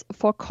chance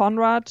for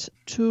Conrad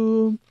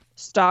to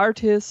start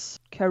his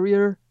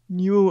career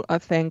new, I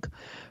think.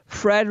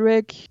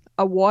 Frederick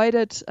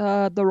avoided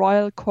the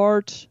royal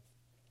court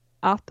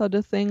after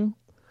the thing,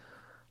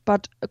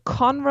 but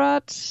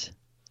Conrad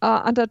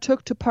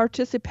undertook to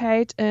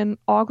participate in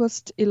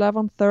August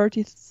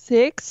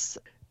 1136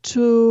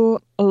 to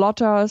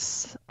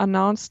Lothar's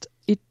announced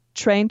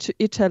train to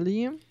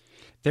Italy.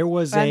 There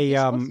was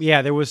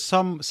there was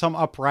some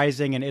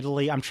uprising in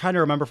Italy. I'm trying to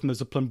remember from the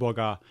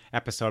Zuppenburger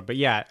episode, but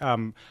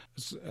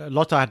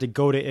Lothar had to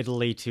go to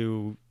Italy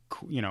to,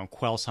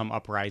 quell some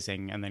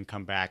uprising and then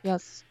come back.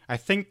 Yes. I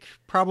think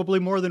probably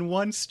more than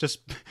once,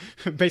 just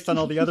based on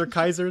all the other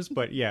Kaisers.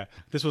 But yeah,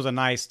 this was a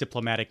nice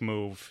diplomatic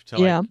move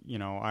to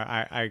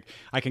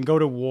I can go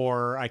to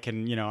war. I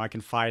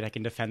can fight. I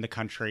can defend the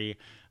country.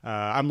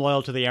 I'm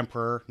loyal to the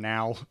emperor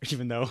now,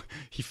 even though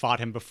he fought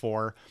him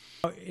before.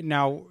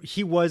 Now,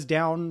 he was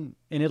down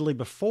in Italy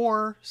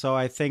before, so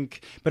I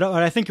think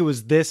it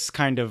was this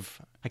kind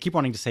of, I keep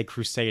wanting to say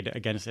crusade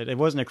against it. It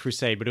wasn't a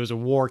crusade, but it was a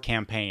war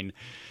campaign.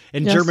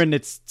 In German,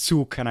 it's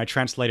Zug, and I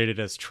translated it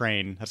as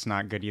train. That's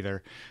not good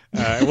either.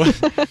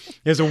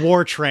 It was a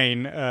war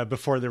train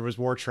before there was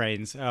war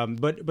trains.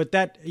 But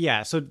that,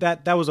 so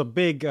that was a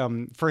big,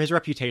 for his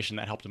reputation,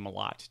 that helped him a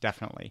lot,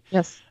 definitely.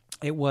 Yes.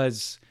 It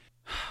was...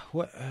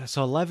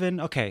 so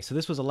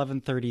this was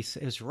 1130.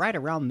 It was right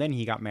around then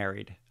he got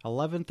married.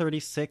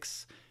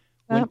 1136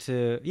 went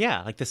to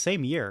like the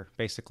same year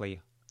basically.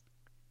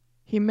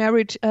 He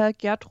married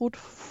Gertrud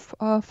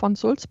von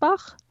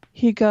Sulzbach.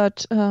 He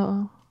got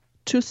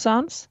 2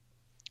 sons,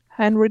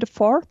 Henry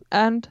IV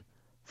and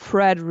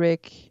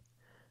Frederick.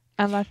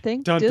 And I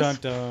think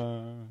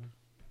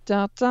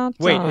Wait,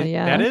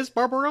 that is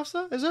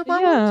Barbarossa? Is it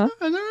Barbarossa?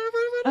 Yeah.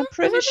 I'm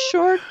pretty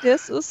sure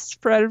this is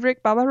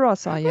Frederick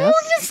Barbarossa. Yes.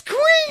 Oh, yes, Queen!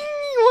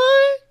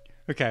 What?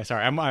 Okay,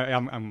 sorry. I'm fine.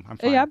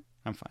 Yeah.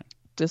 I'm fine.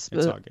 It's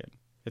all good.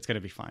 It's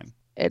gonna be fine.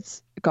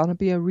 It's gonna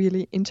be a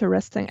really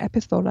interesting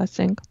episode, I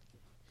think.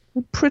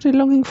 I'm pretty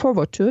looking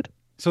forward to it.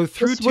 So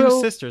through two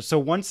sisters. So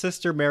one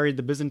sister married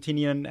the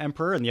Byzantine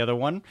emperor, and the other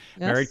one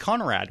married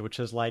Conrad, which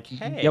is like,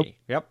 hey,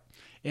 yep.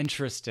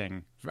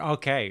 Interesting.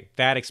 Okay,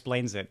 that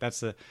explains it.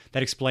 That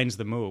explains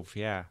the move.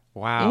 Yeah.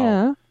 Wow.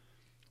 Yeah.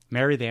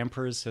 Marry the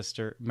emperor's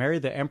sister. Marry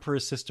the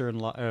emperor's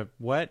sister-in-law.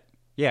 What?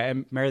 Yeah,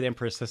 and marry the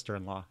emperor's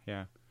sister-in-law.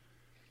 Yeah.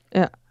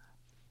 Yeah.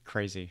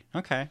 Crazy.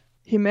 Okay.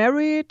 He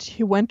married.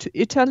 He went to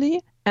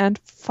Italy, and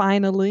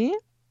finally,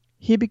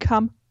 he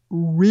became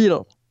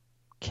real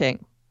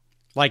king.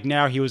 Like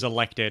now, he was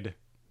elected.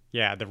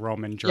 Yeah, the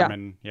Roman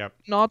German. Yeah. Yep.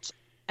 Not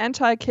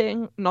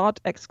anti-king. Not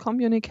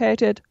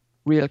excommunicated.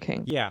 Real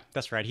king. Yeah,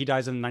 that's right. He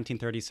dies in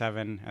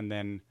 1937, and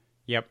then,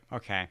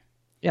 okay.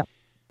 Yeah.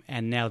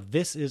 And now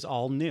this is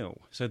all new.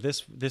 So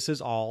this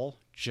is all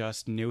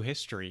just new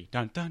history.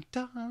 Dun, dun,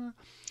 dun.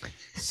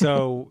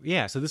 So,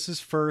 so this is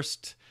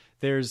first,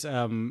 there's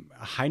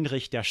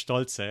Heinrich der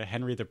Stolze,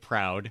 Henry the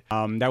Proud.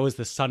 That was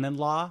the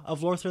son-in-law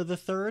of Lothar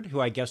III, who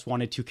I guess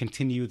wanted to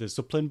continue the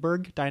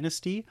Supplenburg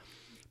dynasty.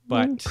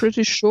 But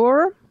pretty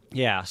sure.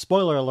 Yeah,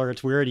 spoiler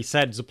alert, we already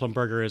said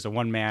Supplenburger is a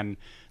one-man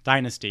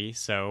dynasty,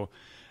 so...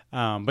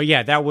 but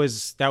yeah, that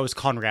was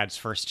Conrad's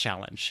first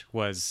challenge,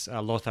 was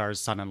Lothar's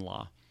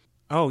son-in-law.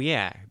 Oh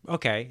yeah,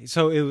 okay.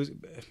 So it was.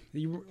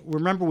 You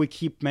remember we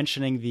keep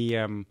mentioning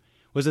the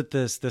was it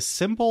the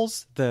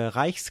symbols, the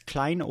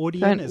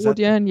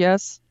Reichskleinodien?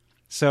 Yes.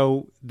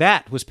 So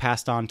that was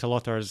passed on to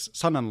Lothar's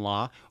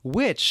son-in-law,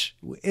 which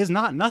is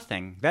not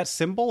nothing. That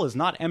symbol is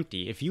not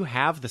empty. If you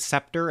have the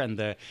scepter and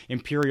the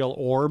imperial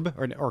orb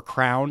or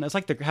crown, it's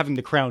like having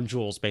the crown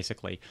jewels,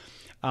 basically.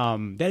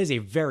 That is a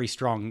very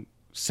strong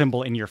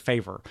symbol in your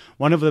favor.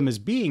 One of them is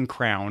being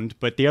crowned,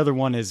 but the other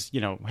one is,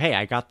 hey,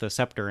 I got the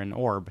scepter and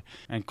orb.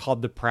 And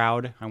called the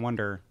Proud, I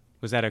wonder,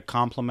 was that a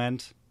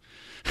compliment?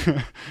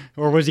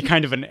 Or was he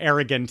kind of an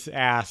arrogant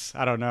ass?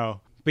 I don't know.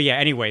 But yeah,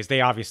 anyways,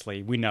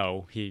 we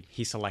know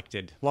he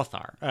selected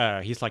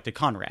Lothar. He selected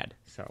Conrad,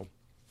 so.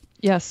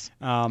 Yes.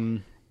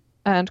 And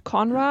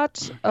Conrad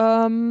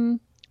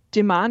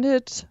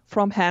demanded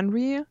from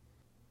Henry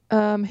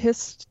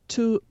his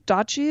 2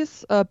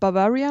 duchies,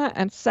 Bavaria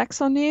and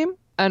Saxony.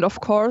 And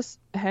of course,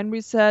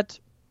 Henry said,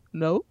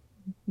 no,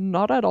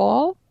 not at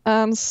all.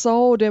 And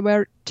so they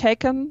were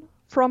taken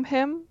from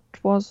him.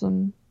 It was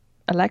an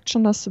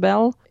election as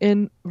well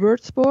in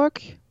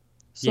Würzburg.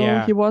 So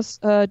he was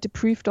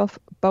deprived of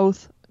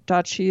both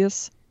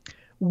duchies,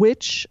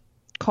 which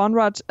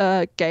Conrad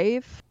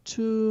gave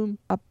to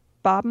a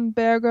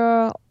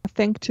Babenberger, I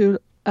think, to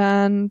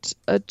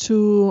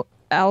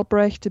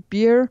Albrecht de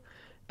Beer,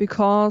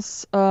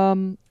 because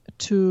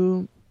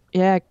to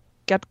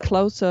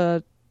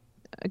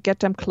get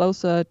them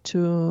closer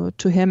to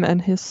him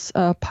and his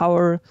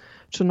power,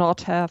 to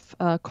not have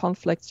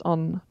conflicts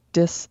on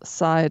this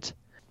side.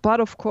 But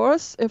of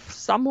course, if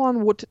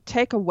someone would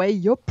take away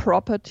your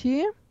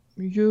property,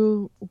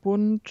 you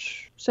wouldn't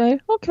say,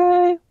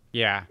 okay.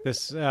 Yeah,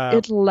 this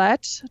It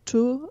led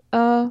to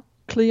a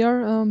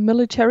clear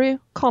military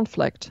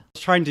conflict. I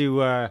was trying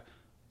to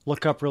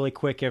look up really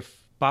quick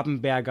if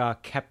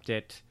Babenberger kept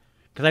it,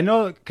 because I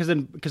know because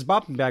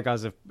Babenberger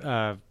is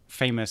a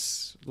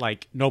famous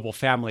like noble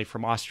family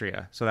from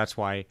Austria, so that's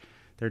why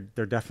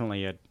they're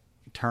definitely a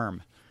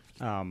term.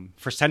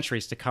 For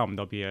centuries to come,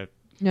 they'll be a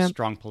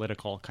strong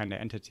political kind of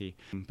entity.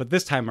 But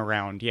this time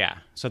around, yeah.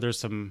 So there's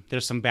some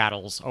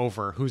battles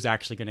over who's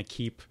actually going to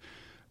keep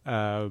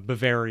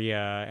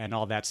Bavaria and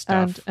all that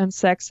stuff. And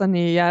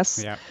Saxony,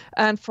 yes. Yeah.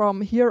 And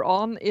from here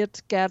on,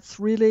 it gets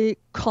really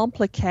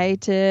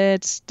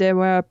complicated. There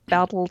were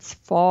battles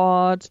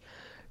fought.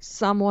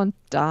 Someone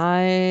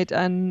died,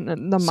 and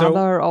the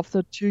mother of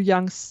the two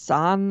young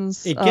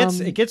sons.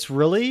 It gets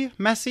really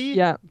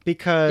messy,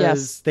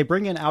 because they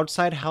bring in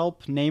outside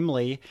help,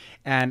 namely,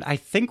 and I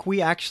think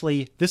we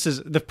actually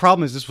the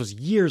problem is this was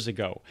years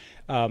ago.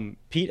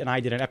 Pete and I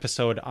did an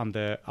episode on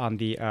the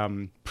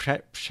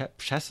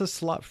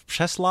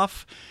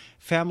Przeslav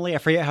family. I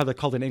forget how they're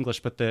called in English,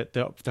 but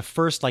the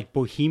first like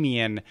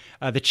Bohemian,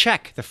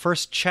 the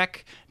first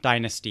Czech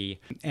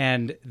dynasty,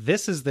 and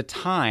this is the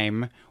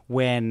time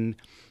when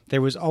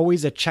there was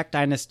always a Czech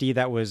dynasty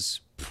that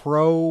was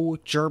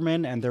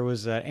pro-German, and there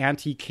was an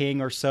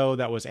anti-king or so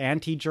that was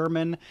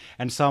anti-German,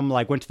 and some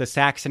like went to the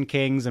Saxon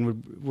kings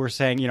and were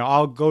saying,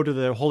 I'll go to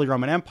the Holy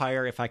Roman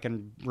Empire if I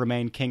can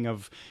remain king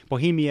of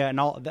Bohemia, and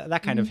all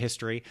that kind of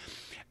history.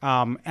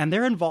 And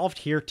they're involved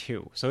here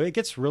too. So it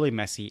gets really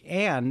messy.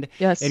 And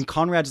in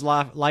Conrad's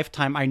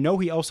lifetime, I know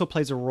he also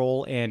plays a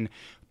role in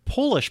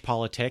Polish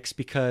politics,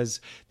 because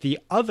the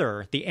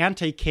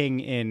anti-king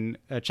in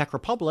Czech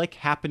Republic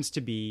happens to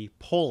be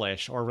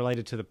Polish or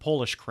related to the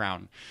Polish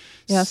crown.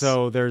 Yes.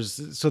 So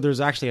there's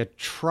actually a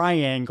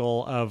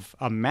triangle of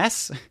a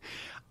mess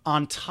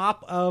on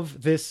top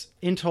of this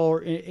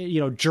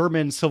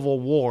German civil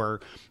war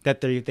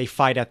that they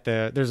fight at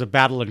there's a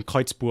battle in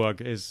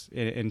Kreuzburg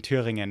in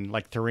Thüringen,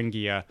 like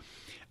Thuringia.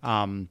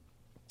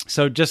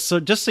 So just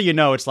so you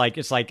know,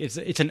 it's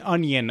an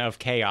onion of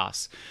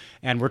chaos,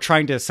 and we're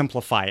trying to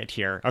simplify it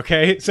here.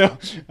 Okay, so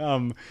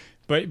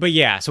but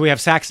yeah, so we have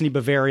Saxony,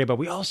 Bavaria, but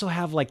we also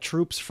have like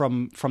troops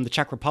from the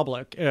Czech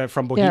Republic,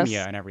 from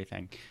Bohemia and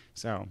everything.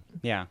 So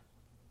yeah,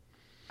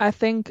 I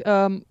think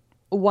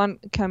one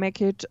can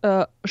make it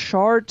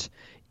short.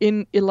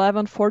 In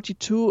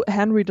 1142,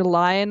 Henry the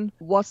Lion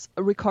was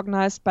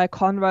recognized by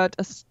Conrad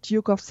as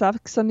Duke of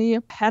Saxony.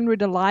 Henry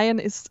the Lion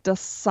is the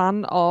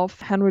son of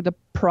Henry the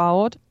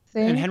Proud.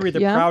 And Henry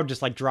the Proud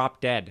just like dropped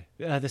dead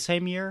the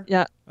same year.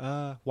 Yeah.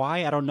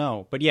 Why? I don't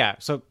know. But yeah,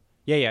 so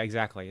yeah,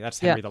 exactly. That's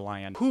Henry the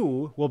Lion,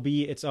 who will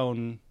be its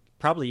own,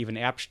 probably even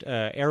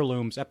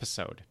heirlooms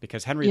episode,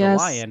 because Henry the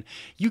Lion,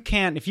 you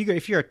can't, if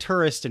you're a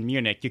tourist in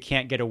Munich, you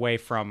can't get away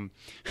from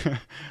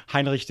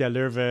Heinrich der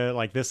Löwe,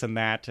 like this and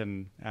that,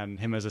 and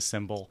him as a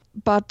symbol.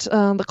 But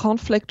the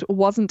conflict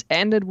wasn't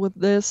ended with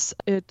this.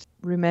 It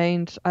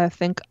remained, I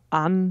think,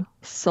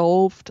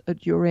 unsolved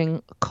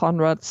during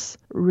Conrad's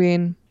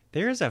reign.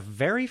 There is a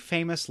very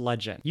famous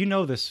legend. You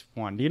know this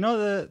one. Do you know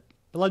the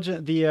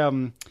legend,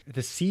 the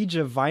Siege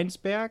of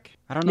Weinsberg?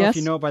 I don't know if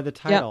you know it by the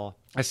title.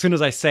 Yep. As soon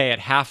as I say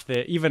it,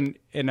 even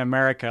in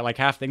America, like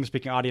half the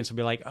English-speaking audience will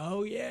be like,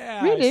 "Oh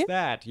yeah, really? It's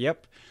that."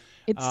 Yep.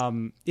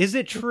 Is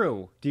it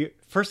true?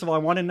 First of all, I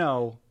want to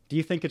know, do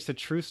you think it's a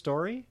true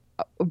story?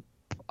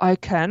 I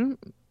can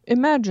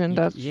imagine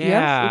that.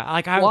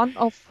 Yeah,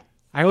 yes,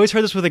 I always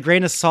heard this with a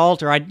grain of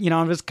salt, or I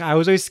was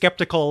always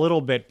skeptical a little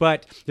bit,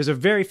 but there's a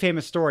very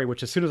famous story,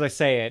 which as soon as I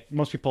say it,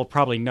 most people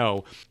probably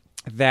know,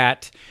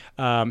 that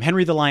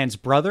Henry the Lion's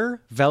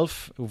brother,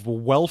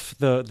 Welf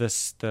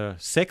the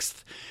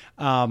Sixth,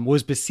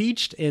 was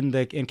besieged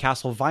in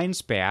Castle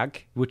Weinsberg,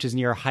 which is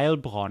near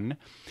Heilbronn,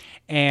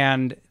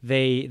 and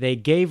they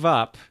gave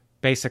up,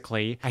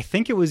 basically. I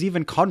think it was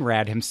even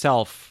Conrad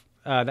himself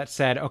that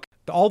said, okay,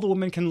 all the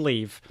women can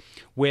leave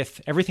with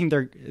everything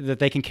that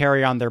they can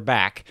carry on their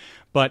back,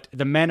 but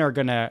the men are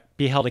going to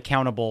be held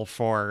accountable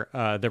for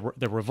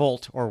the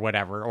revolt or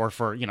whatever, or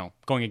for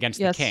going against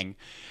the king.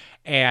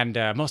 And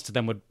most of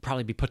them would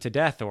probably be put to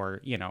death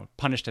or,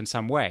 punished in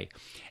some way.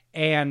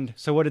 And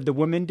so what did the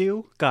women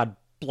do? God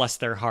bless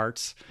their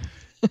hearts.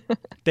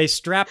 They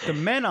strapped the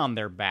men on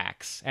their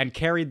backs and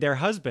carried their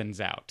husbands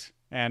out.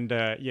 And,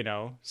 if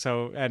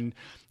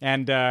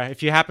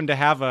you happen to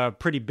have a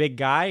pretty big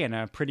guy and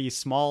a pretty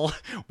small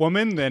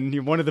woman,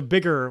 then one of the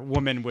bigger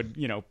women would,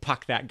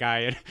 pack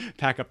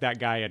up that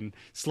guy and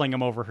sling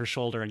him over her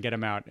shoulder and get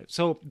him out.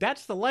 So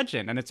that's the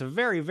legend. And it's a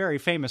very, very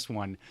famous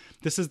one.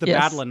 This is the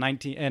battle in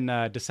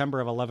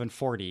December of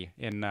 1140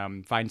 in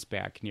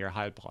Weinsberg near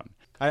Heilbronn.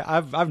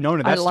 I've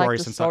known of that story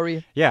since.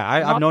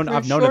 I've known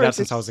of that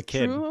since I was a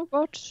kid. True,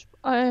 but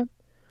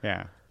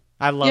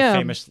I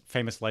love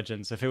famous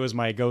legends. If it was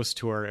my ghost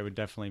tour, it would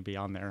definitely be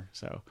on there.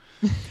 So,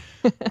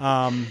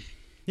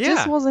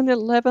 This was in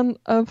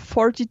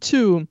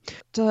 1142.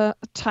 The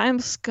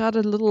times got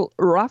a little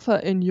rougher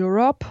in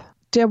Europe.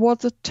 there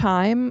was a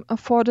time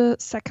for the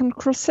Second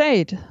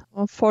Crusade,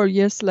 4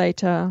 years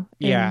later.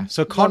 Yeah, in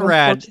so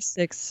Conrad,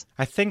 1146.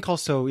 I think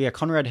also,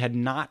 Conrad had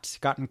not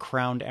gotten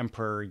crowned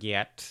emperor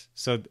yet.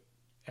 So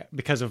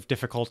because of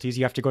difficulties,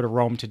 you have to go to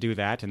Rome to do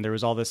that. And there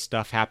was all this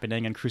stuff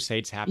happening and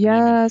crusades happening.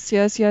 Yes.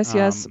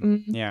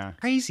 Yeah,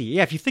 crazy.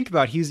 Yeah, if you think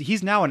about it,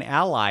 he's now an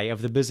ally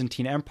of the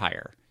Byzantine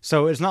Empire.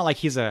 So it's not like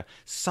he's a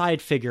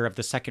side figure of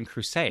the Second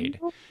Crusade.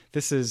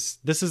 This is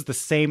the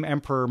same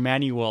Emperor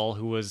Manuel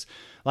who was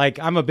like,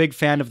 I'm a big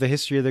fan of the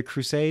history of the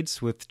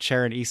Crusades with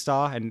Sharon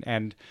Esau,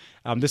 and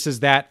this is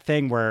that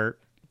thing where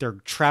they're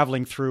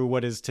traveling through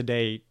what is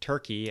today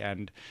Turkey,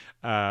 and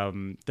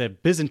the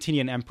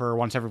Byzantine Emperor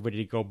wants everybody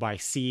to go by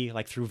sea,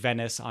 like through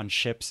Venice on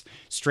ships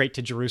straight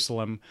to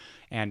Jerusalem,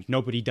 and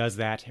nobody does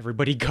that.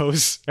 Everybody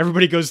goes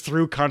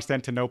through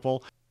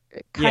Constantinople.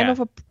 Kind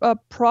of a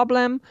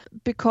problem,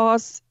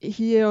 because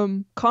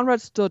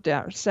Conrad stood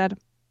there, said,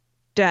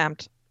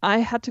 damned, I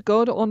had to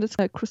go on this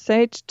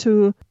crusade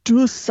to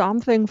do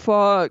something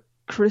for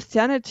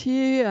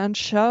Christianity and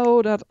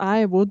show that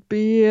I would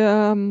be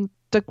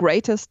the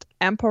greatest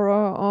emperor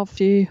of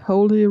the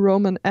Holy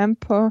Roman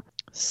Empire,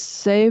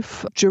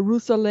 save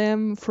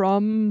Jerusalem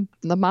from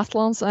the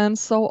Muslims and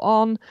so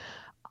on.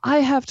 I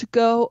have to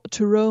go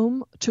to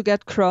Rome to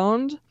get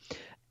crowned.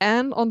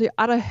 And on the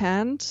other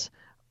hand,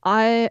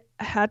 I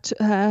had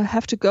to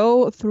have to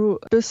go through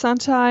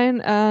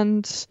Byzantine,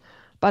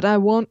 but I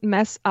won't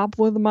mess up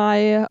with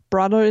my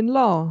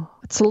brother-in-law.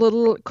 It's a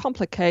little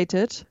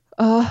complicated.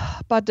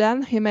 But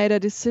then he made a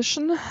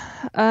decision,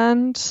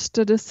 and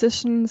the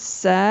decision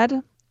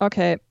said,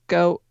 okay,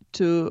 go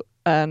to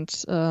and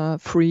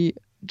free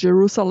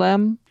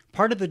Jerusalem.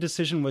 Part of the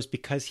decision was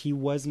because he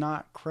was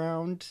not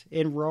crowned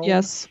in Rome.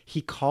 Yes.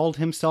 He called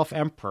himself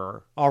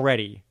emperor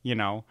already,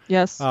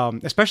 Yes.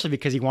 Especially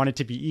because he wanted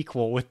to be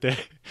equal with the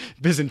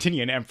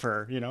Byzantine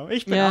emperor,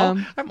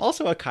 I'm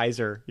also a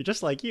Kaiser,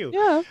 just like you.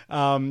 Yeah.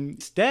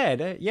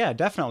 Instead,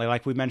 definitely,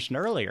 like we mentioned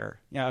earlier,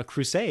 a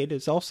crusade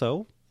is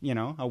also,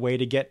 a way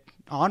to get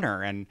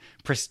honor and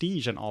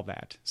prestige and all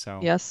that. So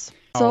yes.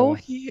 So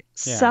he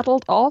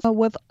settled off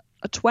with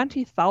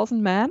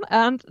 20,000 men.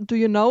 And do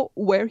you know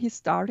where he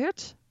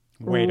started?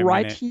 Wait a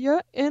right minute.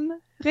 Here in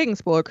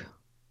Regensburg.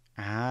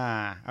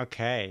 Ah,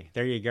 okay.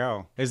 There you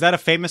go. Is that a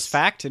famous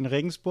fact in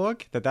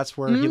Regensburg, that's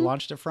where he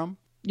launched it from?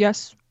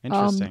 Yes.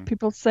 Interesting.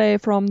 People say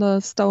from the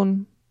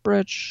stone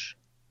bridge.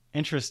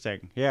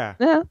 Interesting. Yeah.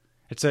 Yeah.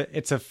 It's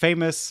a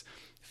famous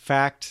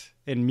fact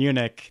in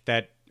Munich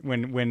that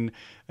when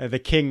the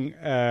king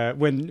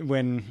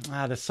when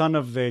the son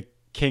of the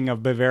king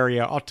of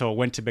Bavaria, Otto,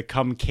 went to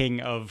become king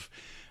of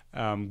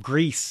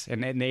Greece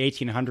in the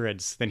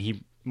 1800s, then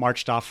he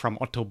marched off from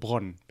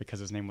Ottobrunn because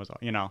his name was,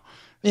 like,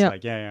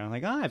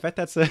 like, I bet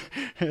that's a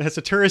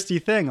touristy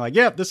thing. Like,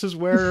 this is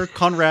where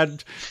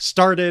Conrad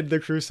started the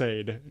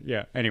crusade.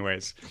 Yeah.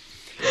 Anyways,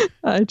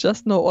 I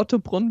just know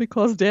Ottobrunn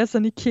because there's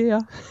an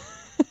IKEA.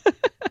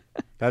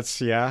 that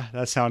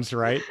sounds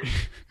right.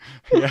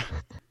 Yeah.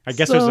 I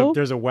guess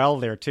there's a well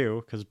there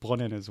too, because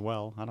Brunnen is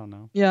well. I don't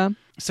know. Yeah.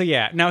 So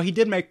now he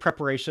did make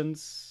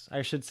preparations.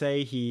 I should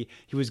say he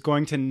was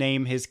going to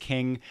name his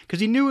king because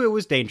he knew it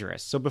was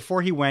dangerous. So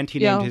before he went, he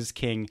named his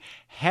king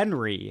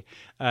Henry,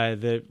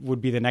 that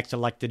would be the next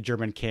elected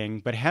German king.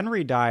 But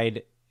Henry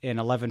died in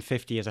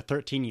 1150 as a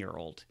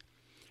 13-year-old,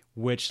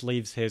 which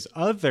leaves his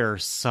other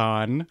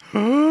son,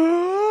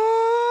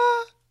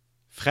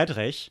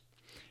 Friedrich.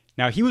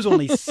 Now, he was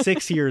only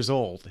 6 years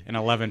old in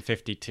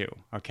 1152,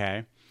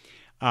 okay?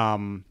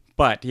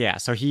 But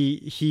so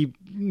he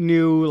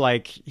knew,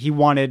 like, he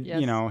wanted,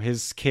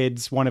 his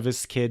kids, one of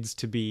his kids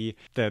to be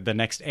the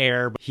next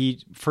heir.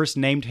 He first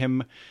named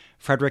him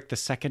Frederick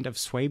II of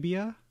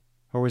Swabia,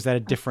 or was that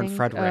a different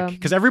Frederick?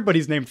 Because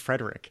everybody's named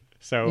Frederick.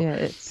 So yeah,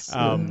 it's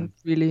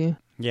really...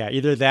 Yeah,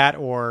 either that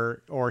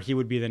or he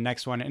would be the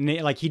next one. And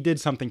he did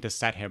something to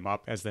set him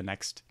up as the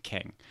next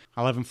king.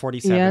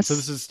 1147. Yes. So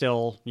this is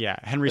still,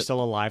 Henry's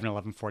still alive in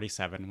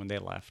 1147 when they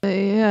left.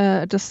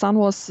 The son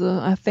was,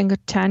 I think,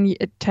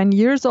 10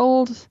 years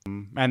old.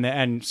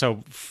 And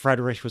so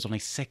Frederick was only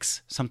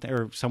 6, something,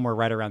 or somewhere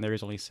right around there. He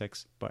was only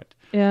 6. But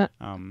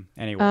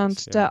anyways. And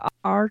the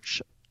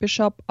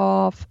Archbishop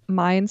of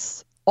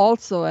Mainz,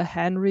 also a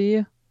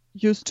Henry,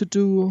 used to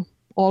do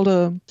all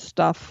the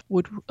stuff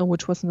which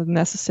wasn't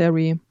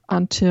necessary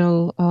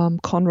until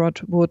Conrad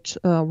would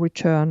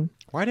return.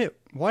 Why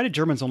did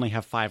Germans only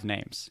have 5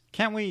 names?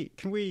 Can we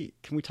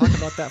talk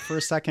about that for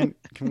a second?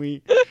 Can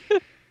we?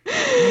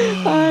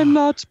 I'm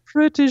not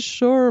pretty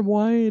sure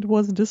why it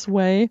was this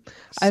way.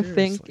 Seriously. I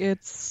think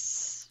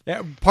it's...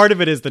 Yeah, part of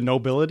it is the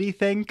nobility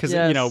thing, because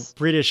Yes.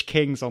 British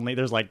kings only,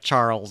 there's like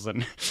Charles,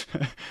 and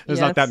there's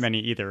not that many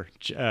either.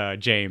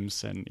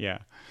 James, and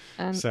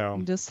And so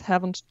this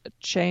haven't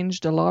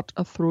changed a lot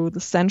through the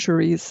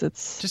centuries.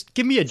 It's just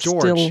give me a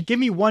George. Give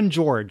me one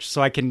George,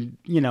 so I can,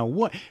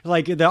 what,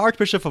 like the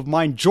Archbishop of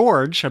mine,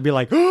 George. I'd be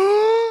like,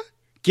 oh,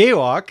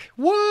 Georg.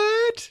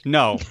 What?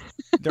 No,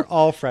 they're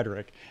all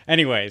Frederick.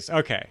 Anyways,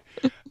 okay.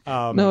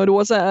 no, it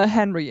was a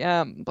Henry.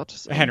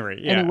 But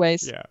Henry. Yeah.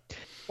 anyways, yeah.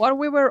 Well,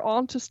 we were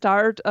on to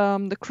start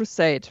the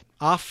crusade.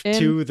 Off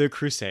to the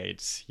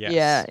Crusades, yes.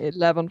 Yeah,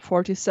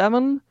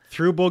 1147.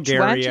 Through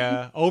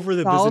Bulgaria, over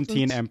the 20,000.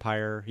 Byzantine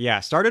Empire. Yeah,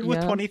 started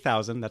with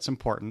 20,000. That's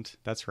important.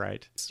 That's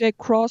right. They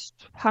crossed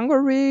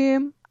Hungary.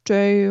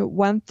 They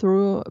went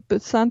through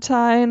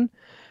Byzantine.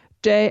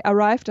 They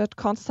arrived at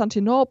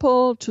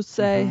Constantinople to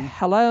say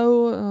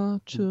hello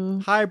to...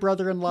 Hi,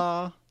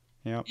 brother-in-law.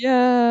 Yep.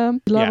 Yeah,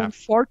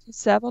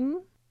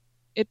 1147.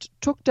 It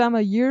took them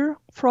a year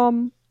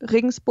from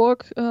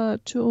Regensburg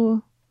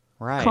to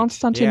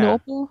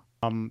Constantinople.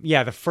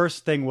 Yeah, the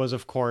first thing was,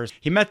 of course,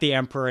 he met the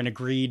emperor and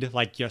agreed,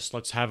 like, yes,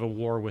 let's have a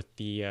war with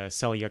the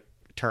Seljuk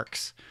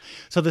Turks.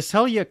 So the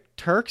Seljuk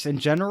Turks, in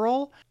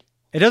general,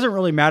 it doesn't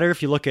really matter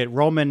if you look at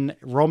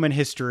Roman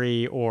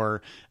history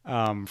or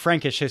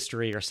Frankish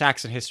history or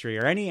Saxon history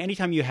or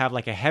anytime you have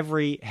like a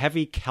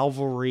heavy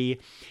cavalry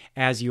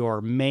as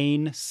your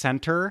main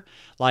center,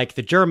 like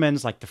the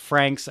Germans, like the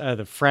Franks,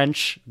 the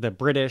French, the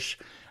British.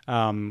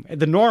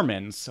 The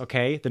Normans,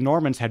 okay? The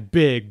Normans had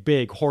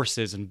big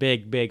horses and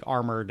big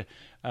armored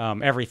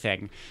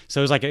everything.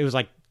 So it was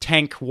like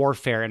tank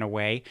warfare in a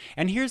way.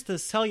 And here's the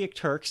Seljuk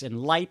Turks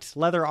in light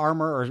leather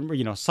armor,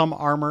 or some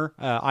armor,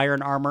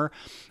 iron armor,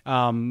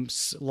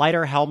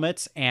 lighter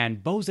helmets,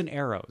 and bows and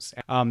arrows.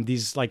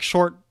 These like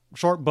short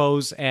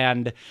bows,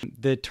 and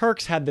the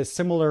Turks had this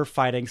similar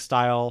fighting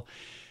style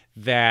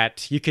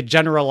that you could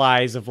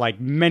generalize of like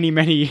many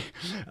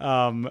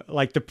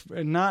like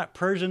not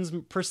Persians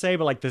per se,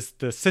 but like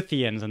the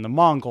Scythians and the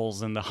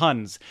Mongols and the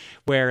Huns,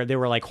 where they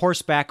were like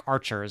horseback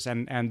archers,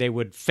 and they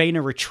would feign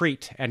a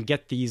retreat and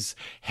get these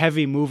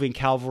heavy moving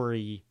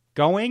cavalry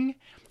going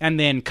and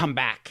then come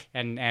back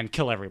and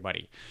kill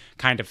everybody,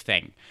 kind of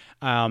thing.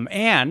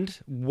 And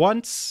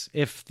once,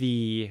 if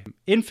the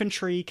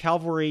infantry,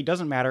 cavalry,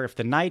 doesn't matter, if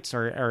the knights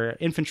or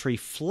infantry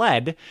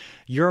fled,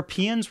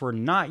 Europeans were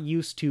not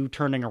used to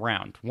turning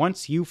around.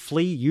 Once you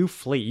flee, you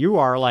flee. You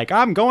are like,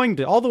 I'm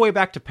going all the way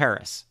back to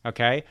Paris,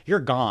 okay? You're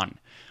gone.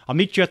 I'll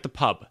meet you at the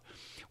pub.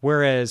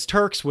 Whereas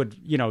Turks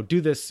would, do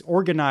this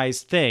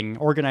organized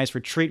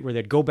retreat where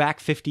they'd go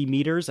back 50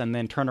 meters and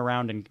then turn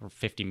around or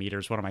 50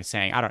 meters. What am I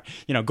saying? I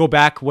don't, go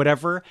back,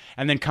 whatever,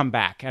 and then come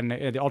back. And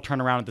they all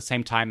turn around at the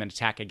same time and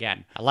attack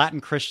again.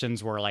 Latin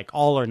Christians were like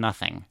all or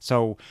nothing.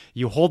 So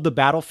you hold the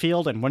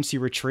battlefield, and once you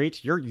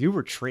retreat, you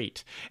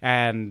retreat.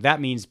 And that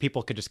means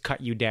people could just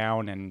cut you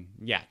down and,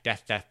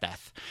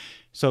 death.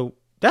 So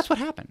that's what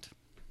happened.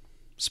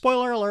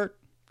 Spoiler alert.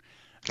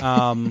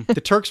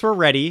 The Turks were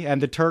ready, and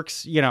the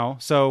Turks,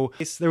 so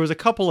there was a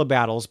couple of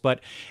battles, but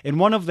in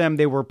one of them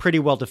they were pretty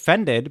well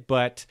defended,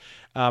 but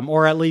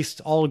or at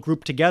least all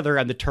grouped together,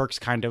 and the Turks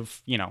kind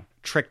of,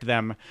 tricked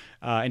them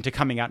into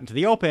coming out into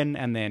the open,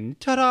 and then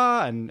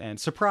ta-da, and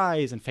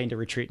surprise, and feigned a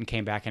retreat and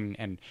came back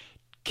and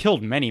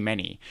killed many.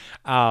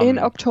 In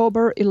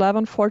October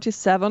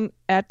 1147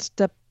 at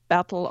the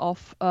Battle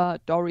of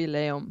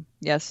Dorylaeum.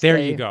 Yes. There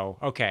you go.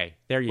 Okay.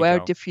 There you go. Were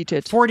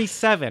defeated.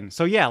 47.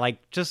 So yeah,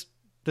 like just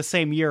the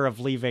same year of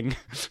leaving.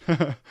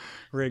 The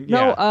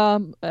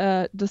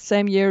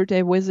same year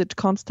they visit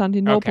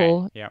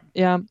Constantinople. Okay,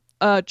 yeah.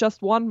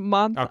 Just 1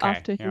 month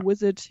after he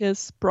visited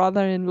his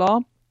brother-in-law.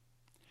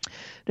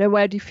 They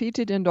were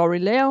defeated in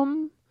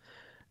Dorylaeum,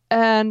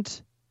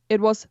 and it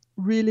was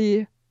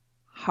really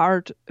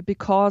hard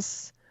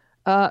because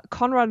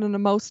Conrad and the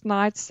most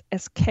knights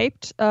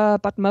escaped,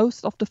 but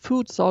most of the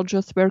foot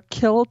soldiers were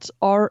killed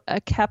or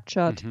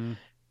captured. Mm-hmm.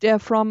 They're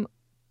from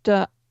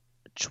the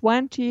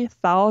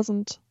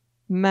 20,000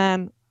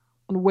 men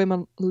and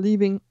women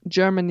leaving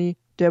Germany.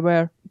 There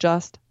were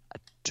just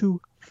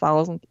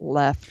 2,000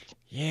 left.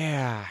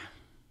 Yeah.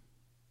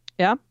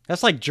 Yeah?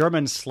 That's like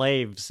German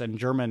slaves and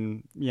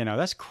German,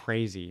 that's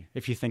crazy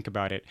if you think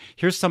about it.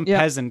 Here's some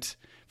peasant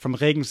from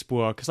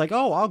Regensburg. It's like,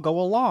 oh, I'll go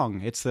along.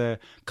 It's a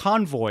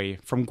convoy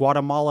from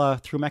Guatemala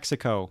through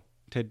Mexico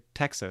to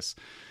Texas.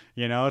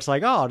 It's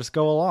like, oh, I'll just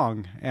go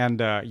along.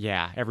 And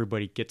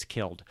everybody gets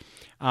killed.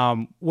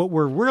 What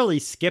we're really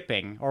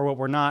skipping, or what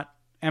we're not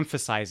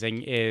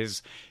emphasizing,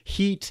 is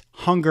heat,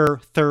 hunger,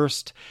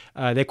 thirst.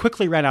 They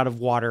quickly ran out of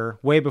water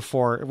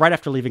right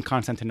after leaving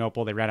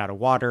Constantinople. They ran out of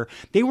water.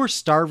 They were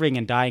starving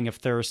and dying of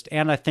thirst,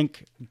 and I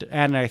think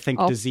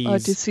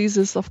disease.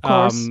 Diseases, of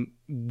course.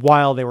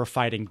 While they were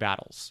fighting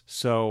battles.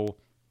 So,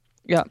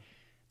 yeah.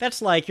 That's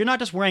like, you're not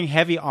just wearing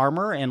heavy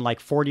armor in like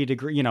 40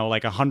 degree,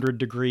 like 100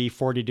 degree,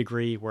 40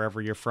 degree,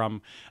 wherever you're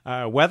from,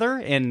 weather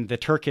in the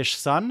Turkish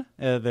sun,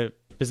 the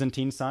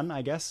Byzantine sun,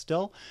 I guess,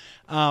 still,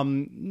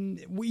 in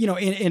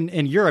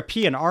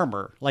European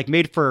armor, like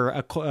made for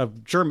a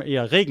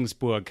German,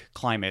 Regensburg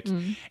climate.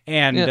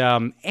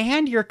 Mm.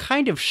 And you're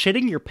kind of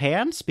shitting your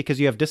pants because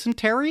you have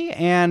dysentery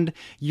and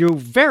you're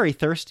very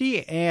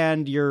thirsty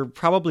and you're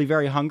probably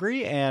very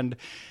hungry, and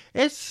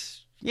it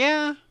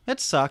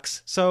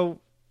sucks. So,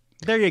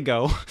 there you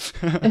go.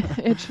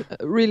 It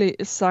really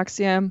sucks,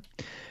 yeah.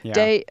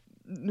 They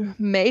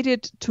made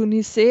it to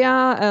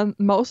Nicaea, and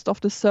most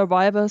of the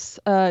survivors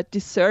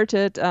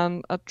deserted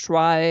and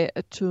try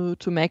to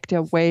make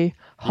their way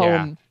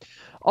home.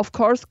 of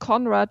course,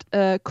 Conrad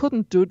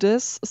couldn't do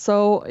this,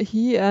 so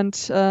he and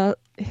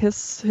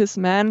his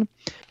men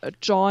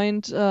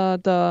joined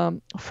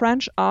the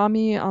French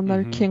army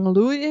under King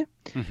Louis.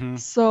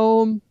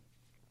 So,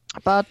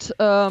 but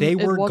they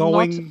it were was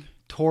going not,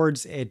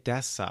 towards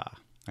Edessa,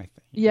 I think.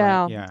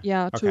 yeah, right?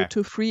 yeah, Okay.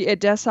 to free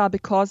Edessa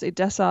because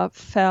Edessa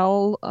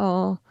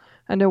fell,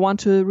 and they want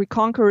to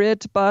reconquer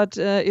it, but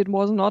it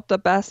was not the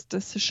best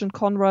decision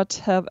Conrad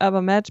have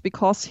ever made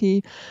because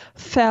he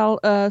fell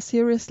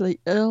seriously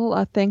ill.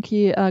 I think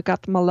he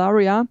got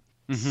malaria.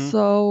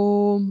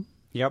 So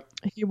Yep.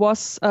 he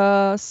was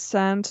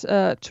sent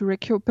to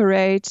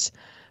recuperate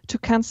to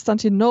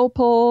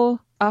Constantinople.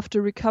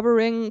 After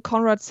recovering,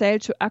 Conrad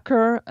sailed to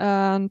Acre,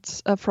 and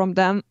from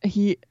then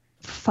he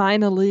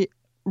finally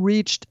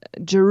reached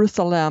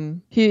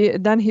Jerusalem. He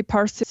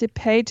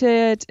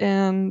participated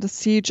in the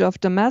siege of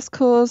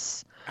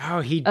Damascus. Oh,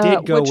 he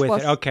did go which with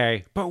was- it.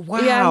 Okay. But wow,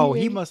 Yeah,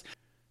 he he- must...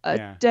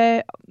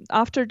 Yeah.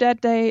 After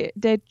that, they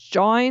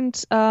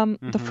joined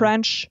the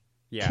French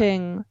Yeah.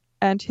 king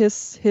and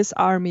his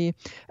army,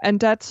 and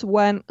that's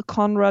when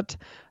Conrad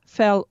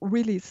fell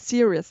really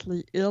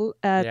seriously ill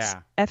at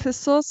Yeah.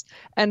 Ephesus,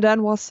 and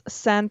then was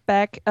sent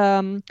back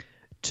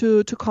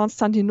to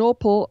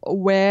Constantinople,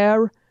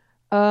 where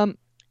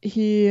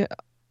he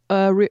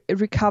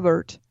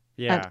recovered.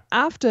 Yeah. And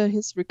after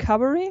his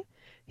recovery,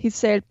 he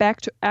sailed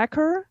back to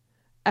Acre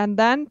and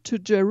then to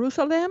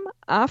Jerusalem.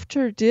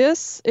 After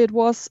this, it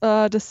was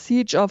the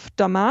siege of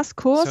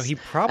Damascus. So he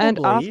probably,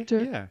 and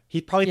after,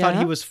 he probably thought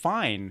he Yeah. was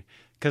fine,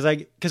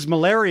 because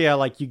malaria,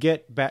 like you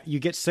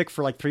get sick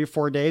for like 3 or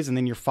 4 days, and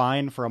then you're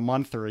fine for a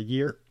month or a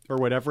year or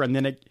whatever, and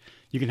then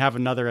you can have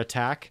another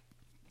attack.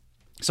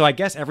 So I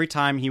guess every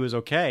time he was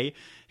okay,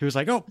 he was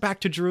like, "Oh, back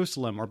to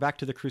Jerusalem or back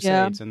to the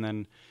Crusades," and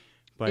then,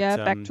 but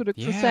back to the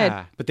crusade.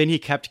 Yeah, but then he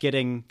kept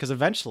getting, because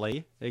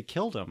eventually they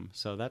killed him.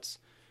 So that's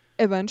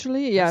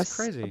Eventually, yes,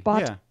 crazy.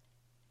 but yeah.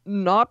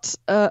 not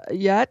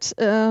yet.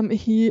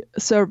 He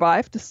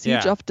survived the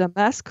siege Yeah. of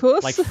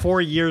Damascus. Like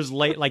 4 years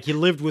late, like he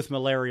lived with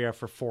malaria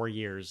for 4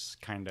 years,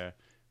 kind of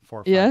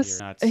 4 or 5 Yes, years.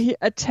 That's- he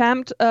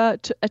attempted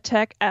to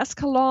attack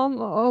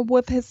Ascalon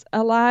with his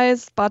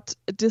allies, but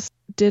this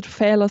did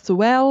fail as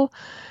well.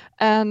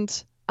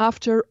 And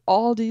after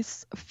all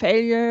these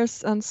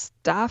failures and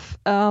stuff,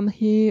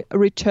 he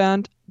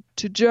returned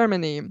to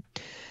Germany.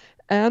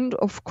 And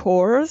of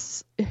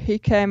course, he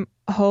came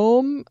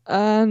home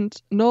and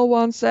no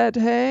one said,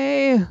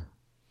 "Hey,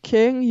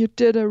 King, you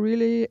did a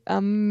really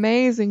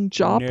amazing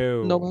job."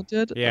 No. one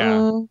did.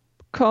 Yeah.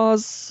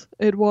 Because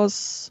it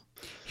was...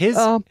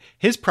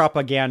 His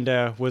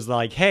propaganda was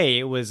like, "Hey,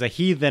 it was a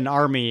heathen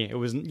army. It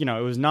was, it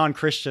was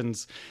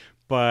non-Christians,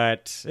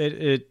 but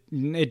it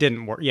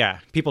didn't work." Yeah,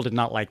 people did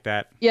not like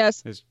that.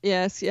 Yes, It's-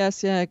 yeah.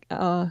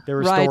 There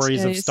were right.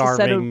 stories of He said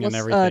starving it and was,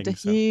 everything. the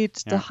so,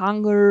 heat, yeah. the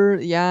hunger,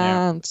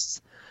 Yeah. and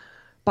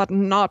but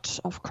not,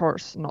 of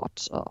course,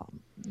 not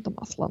the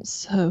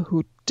Muslims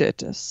who did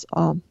this.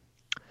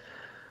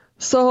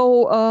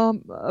 So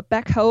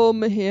back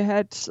home, he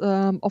had,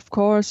 of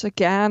course,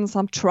 again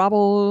some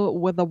trouble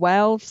with the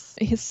wealth.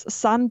 His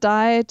son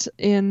died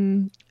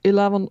in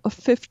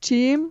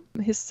 1115.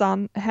 His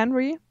son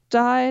Henry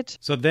died.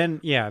 So then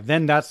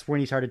that's when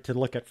he started to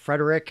look at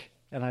Frederick,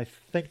 and I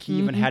think he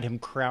even had him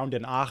crowned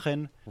in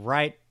Aachen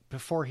right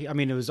before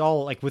it was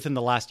all like within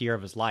the last year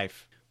of his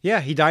life. Yeah,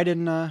 he died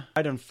on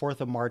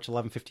 4th of March,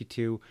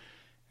 1152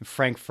 in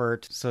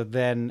Frankfurt. So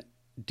then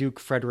Duke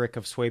Frederick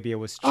of Swabia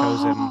was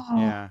chosen.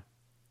 Yeah.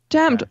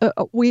 Damned,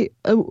 we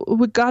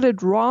got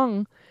it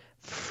wrong.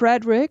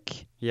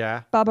 Frederick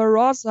Yeah.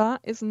 Barbarossa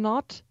is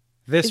not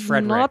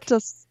Frederick.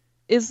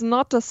 is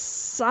not a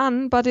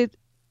son, but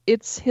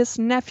it's his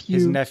nephew.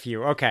 His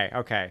nephew. Okay.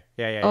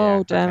 Yeah.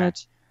 Oh, damn okay.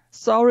 it.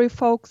 Sorry,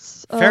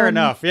 folks. Fair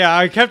enough. Yeah,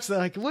 I kept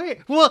like, wait.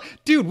 Well,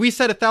 dude, we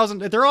said 1,000.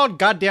 They're all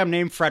goddamn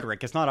named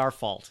Frederick. It's not our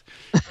fault.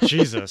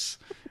 Jesus.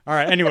 All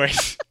right.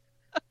 Anyways,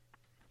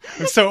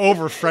 I'm so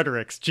over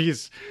Fredericks.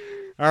 Jeez.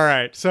 All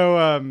right.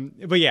 So,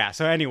 but yeah.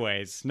 So,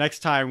 anyways, next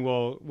time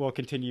we'll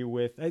continue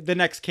with the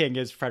next king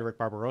is Frederick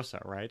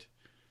Barbarossa, right?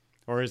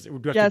 Or do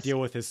we have Yes. to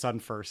deal with his son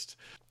first?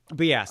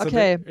 But yeah. So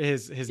Okay.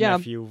 his Yeah.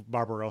 nephew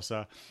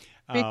Barbarossa.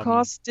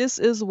 Because this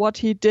is what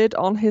he did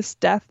on his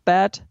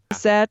deathbed. He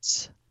said,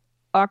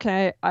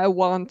 "Okay, I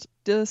want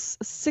this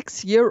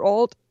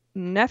 6-year-old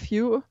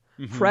nephew,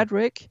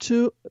 Frederick,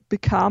 to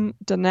become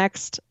the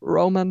next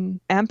Roman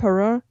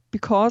emperor,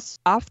 because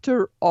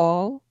after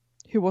all,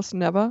 he was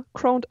never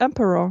crowned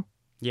emperor."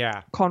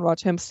 Yeah.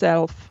 Conrad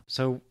himself.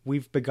 So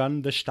we've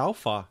begun the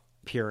Staufer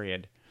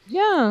period.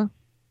 Yeah.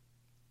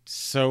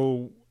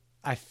 So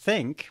I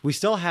think we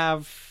still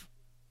have,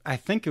 I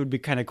think it would be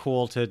kind of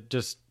cool to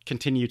just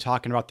continue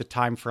talking about the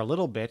time for a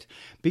little bit.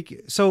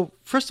 So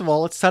first of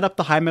all, let's set up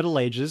the High Middle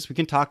Ages. We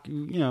can talk,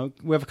 we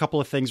have a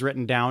couple of things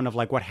written down of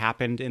like what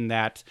happened in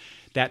that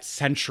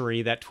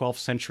century, that 12th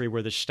century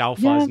where the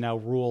Staufers now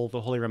rule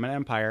the Holy Roman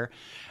Empire.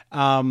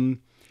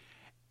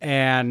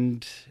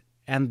 And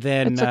And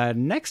then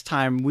next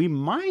time we're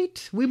going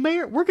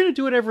to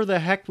do whatever the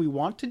heck we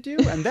want to do.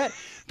 And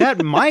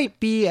that might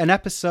be an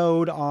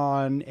episode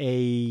on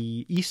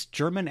a East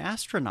German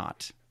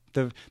astronaut,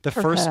 the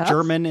first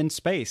German in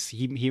space.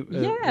 He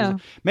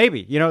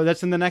maybe,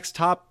 that's in the next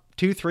top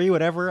 2, 3,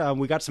 whatever.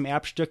 We got some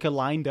Erbstücke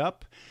lined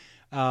up.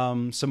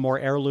 Some more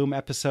heirloom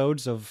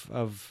episodes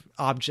of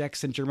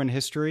objects in German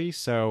history.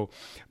 So,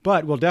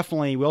 but we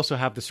also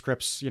have the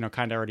scripts,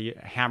 kind of already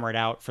hammered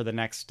out for the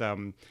next,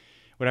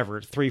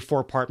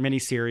 3-4 part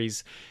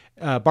miniseries.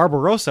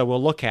 Barbarossa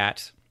we'll look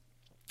at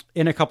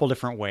in a couple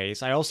different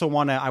ways. I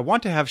want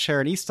to have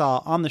Sharon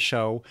Eastaugh on the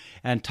show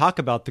and talk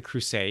about the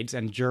Crusades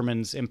and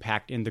Germans'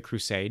 impact in the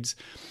Crusades.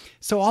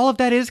 So all of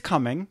that is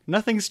coming.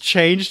 Nothing's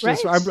changed. Right.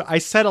 I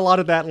said a lot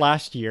of that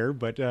last year,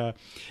 but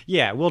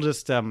we'll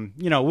just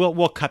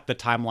we'll cut the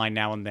timeline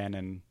now and then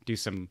and do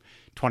some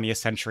 20th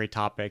century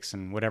topics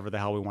and whatever the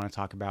hell we want to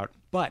talk about.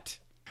 But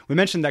we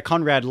mentioned that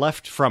Conrad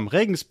left from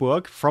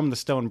Regensburg, from the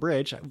Stone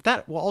Bridge.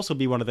 That will also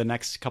be one of the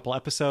next couple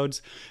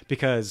episodes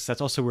because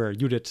that's also where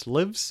Judith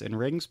lives, in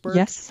Regensburg.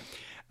 Yes.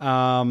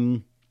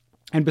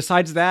 And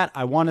besides that,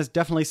 I want to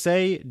definitely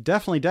say,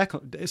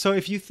 so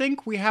if you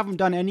think we haven't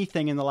done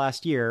anything in the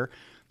last year,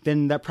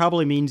 then that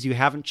probably means you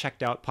haven't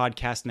checked out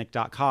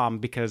podcastnick.com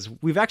because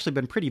we've actually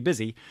been pretty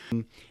busy.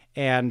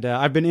 And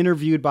I've been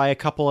interviewed by a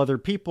couple other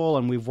people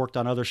and we've worked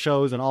on other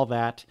shows and all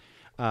that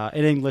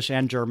in English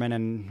and German.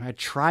 And I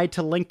tried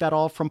to link that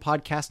all from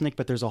Podcastnick,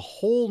 but there's a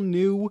whole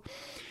new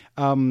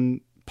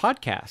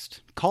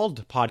podcast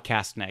called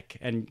Podcastnick,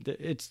 and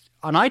it's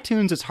on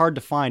iTunes. It's hard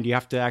to find. You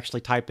have to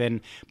actually type in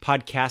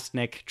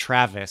Podcastnick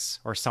Travis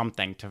or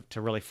something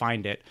to really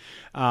find it.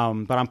 But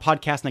on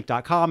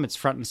podcastnick.com, it's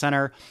front and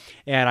center.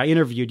 And I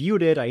interviewed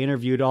Judith. I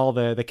interviewed all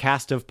the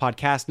cast of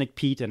Podcastnick,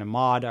 Pete and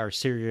Ahmad, our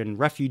Syrian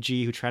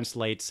refugee who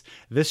translates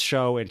this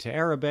show into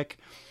Arabic.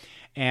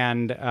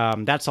 And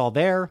that's all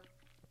there.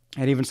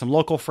 And even some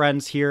local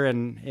friends here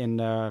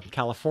in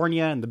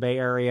California, in the Bay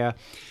Area.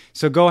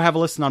 So go have a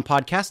listen on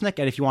Podcastnick.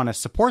 And if you want to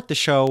support the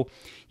show,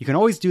 you can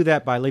always do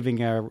that by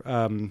leaving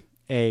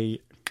a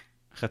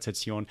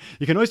recension.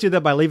 You can always do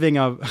that by leaving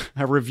a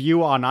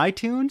review on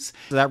iTunes.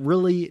 That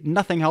really,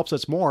 nothing helps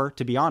us more,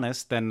 to be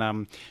honest,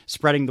 than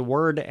spreading the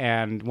word.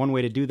 And one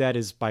way to do that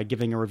is by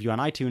giving a review on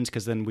iTunes,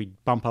 because then we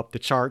bump up the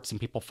charts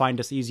and people find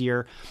us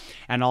easier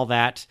and all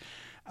that.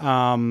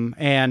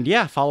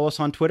 Follow us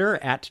on Twitter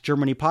at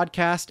Germany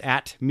Podcast,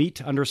 at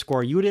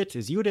meet_Judith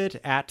is Judith,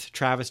 at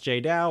Travis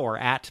J. Dow, or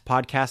at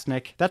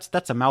Podcastnick.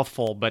 That's a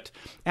mouthful, but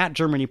at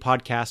Germany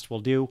Podcast will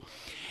do.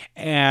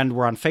 And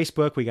we're on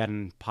Facebook. We got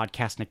a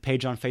Podcastnick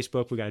page on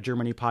Facebook. We got a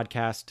Germany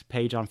Podcast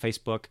page on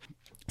Facebook.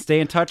 Stay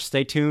in touch,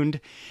 stay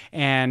tuned.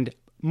 And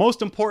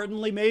most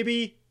importantly,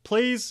 maybe,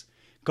 please,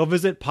 go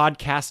visit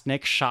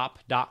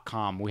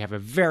podcastnickshop.com. We have a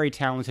very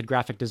talented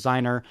graphic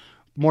designer,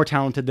 more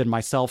talented than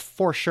myself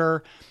for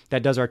sure,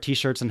 that does our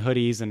t-shirts and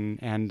hoodies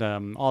and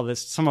all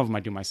this. Some of them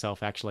I do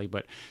myself actually,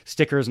 but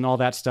stickers and all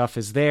that stuff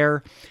is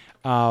there.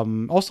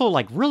 Also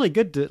like really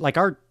good, like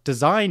our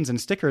designs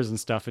and stickers and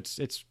stuff.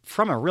 It's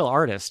from a real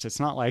artist. It's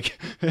not like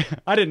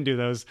I didn't do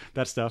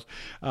that stuff.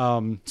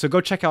 So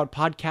go check out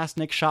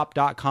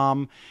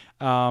podcastnickshop.com.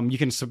 You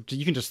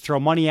can just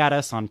throw money at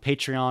us on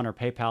Patreon or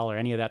PayPal or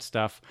any of that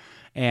stuff.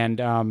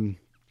 And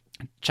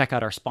check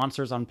out our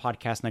sponsors on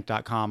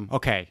podcastnick.com.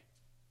 Okay.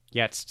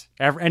 Jetzt.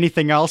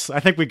 Anything else? I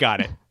think we got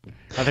it.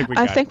 I think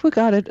we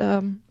got it.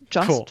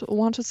 Just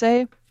want to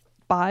say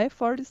bye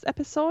for this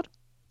episode.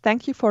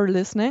 Thank you for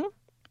listening.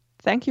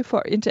 Thank you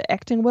for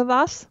interacting with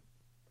us.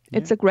 Yeah.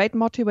 It's a great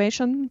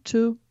motivation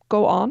to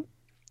go on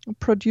and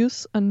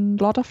produce a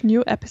lot of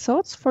new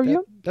episodes for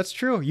you. That's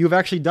true. You've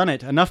actually done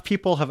it. Enough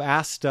people have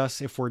asked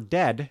us if we're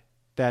dead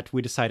that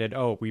we decided,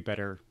 we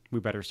better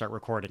start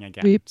recording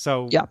again.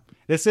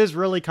 This is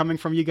really coming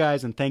from you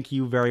guys, and thank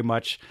you very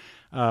much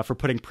for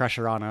putting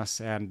pressure on us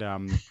and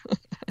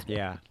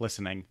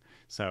listening.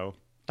 So,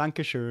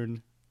 danke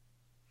schön.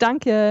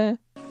 Danke.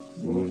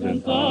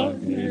 Guten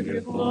Tag,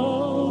 liebe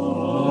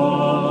Frau.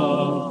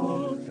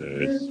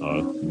 Es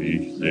hat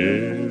mich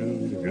sehr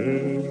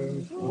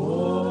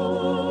gefreut.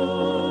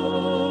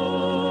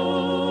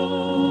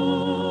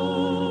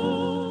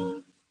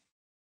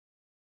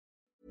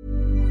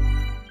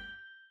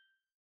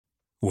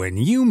 When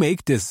you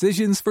make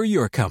decisions for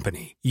your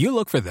company, you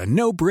look for the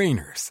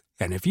no-brainers.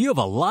 And if you have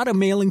a lot of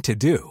mailing to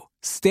do,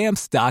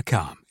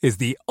 Stamps.com is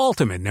the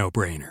ultimate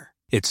no-brainer.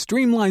 It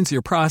streamlines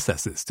your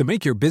processes to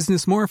make your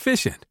business more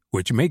efficient,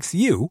 which makes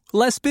you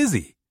less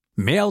busy.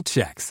 Mail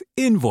checks,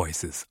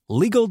 invoices,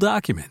 legal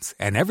documents,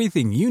 and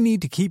everything you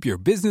need to keep your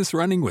business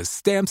running with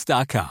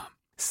Stamps.com.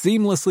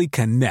 Seamlessly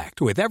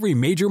connect with every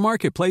major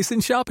marketplace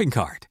and shopping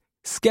cart.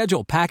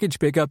 Schedule package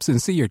pickups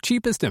and see your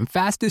cheapest and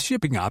fastest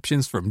shipping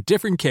options from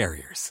different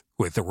carriers,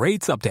 with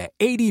rates up to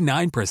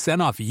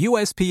 89% off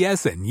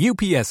USPS and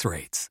UPS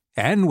rates.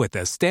 And with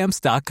the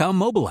Stamps.com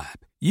mobile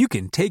app, you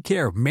can take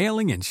care of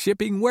mailing and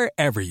shipping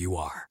wherever you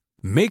are.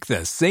 Make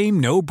the same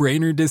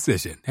no-brainer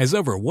decision as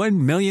over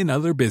 1 million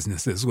other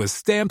businesses with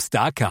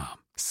Stamps.com.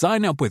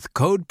 Sign up with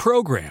code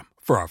PROGRAM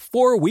for a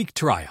 4-week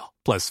trial.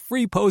 plus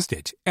free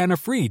postage and a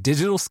free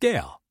digital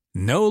scale.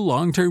 No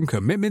long-term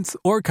commitments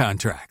or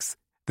contracts.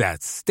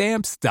 That's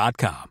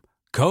Stamps.com.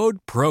 Code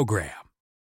PROGRAM.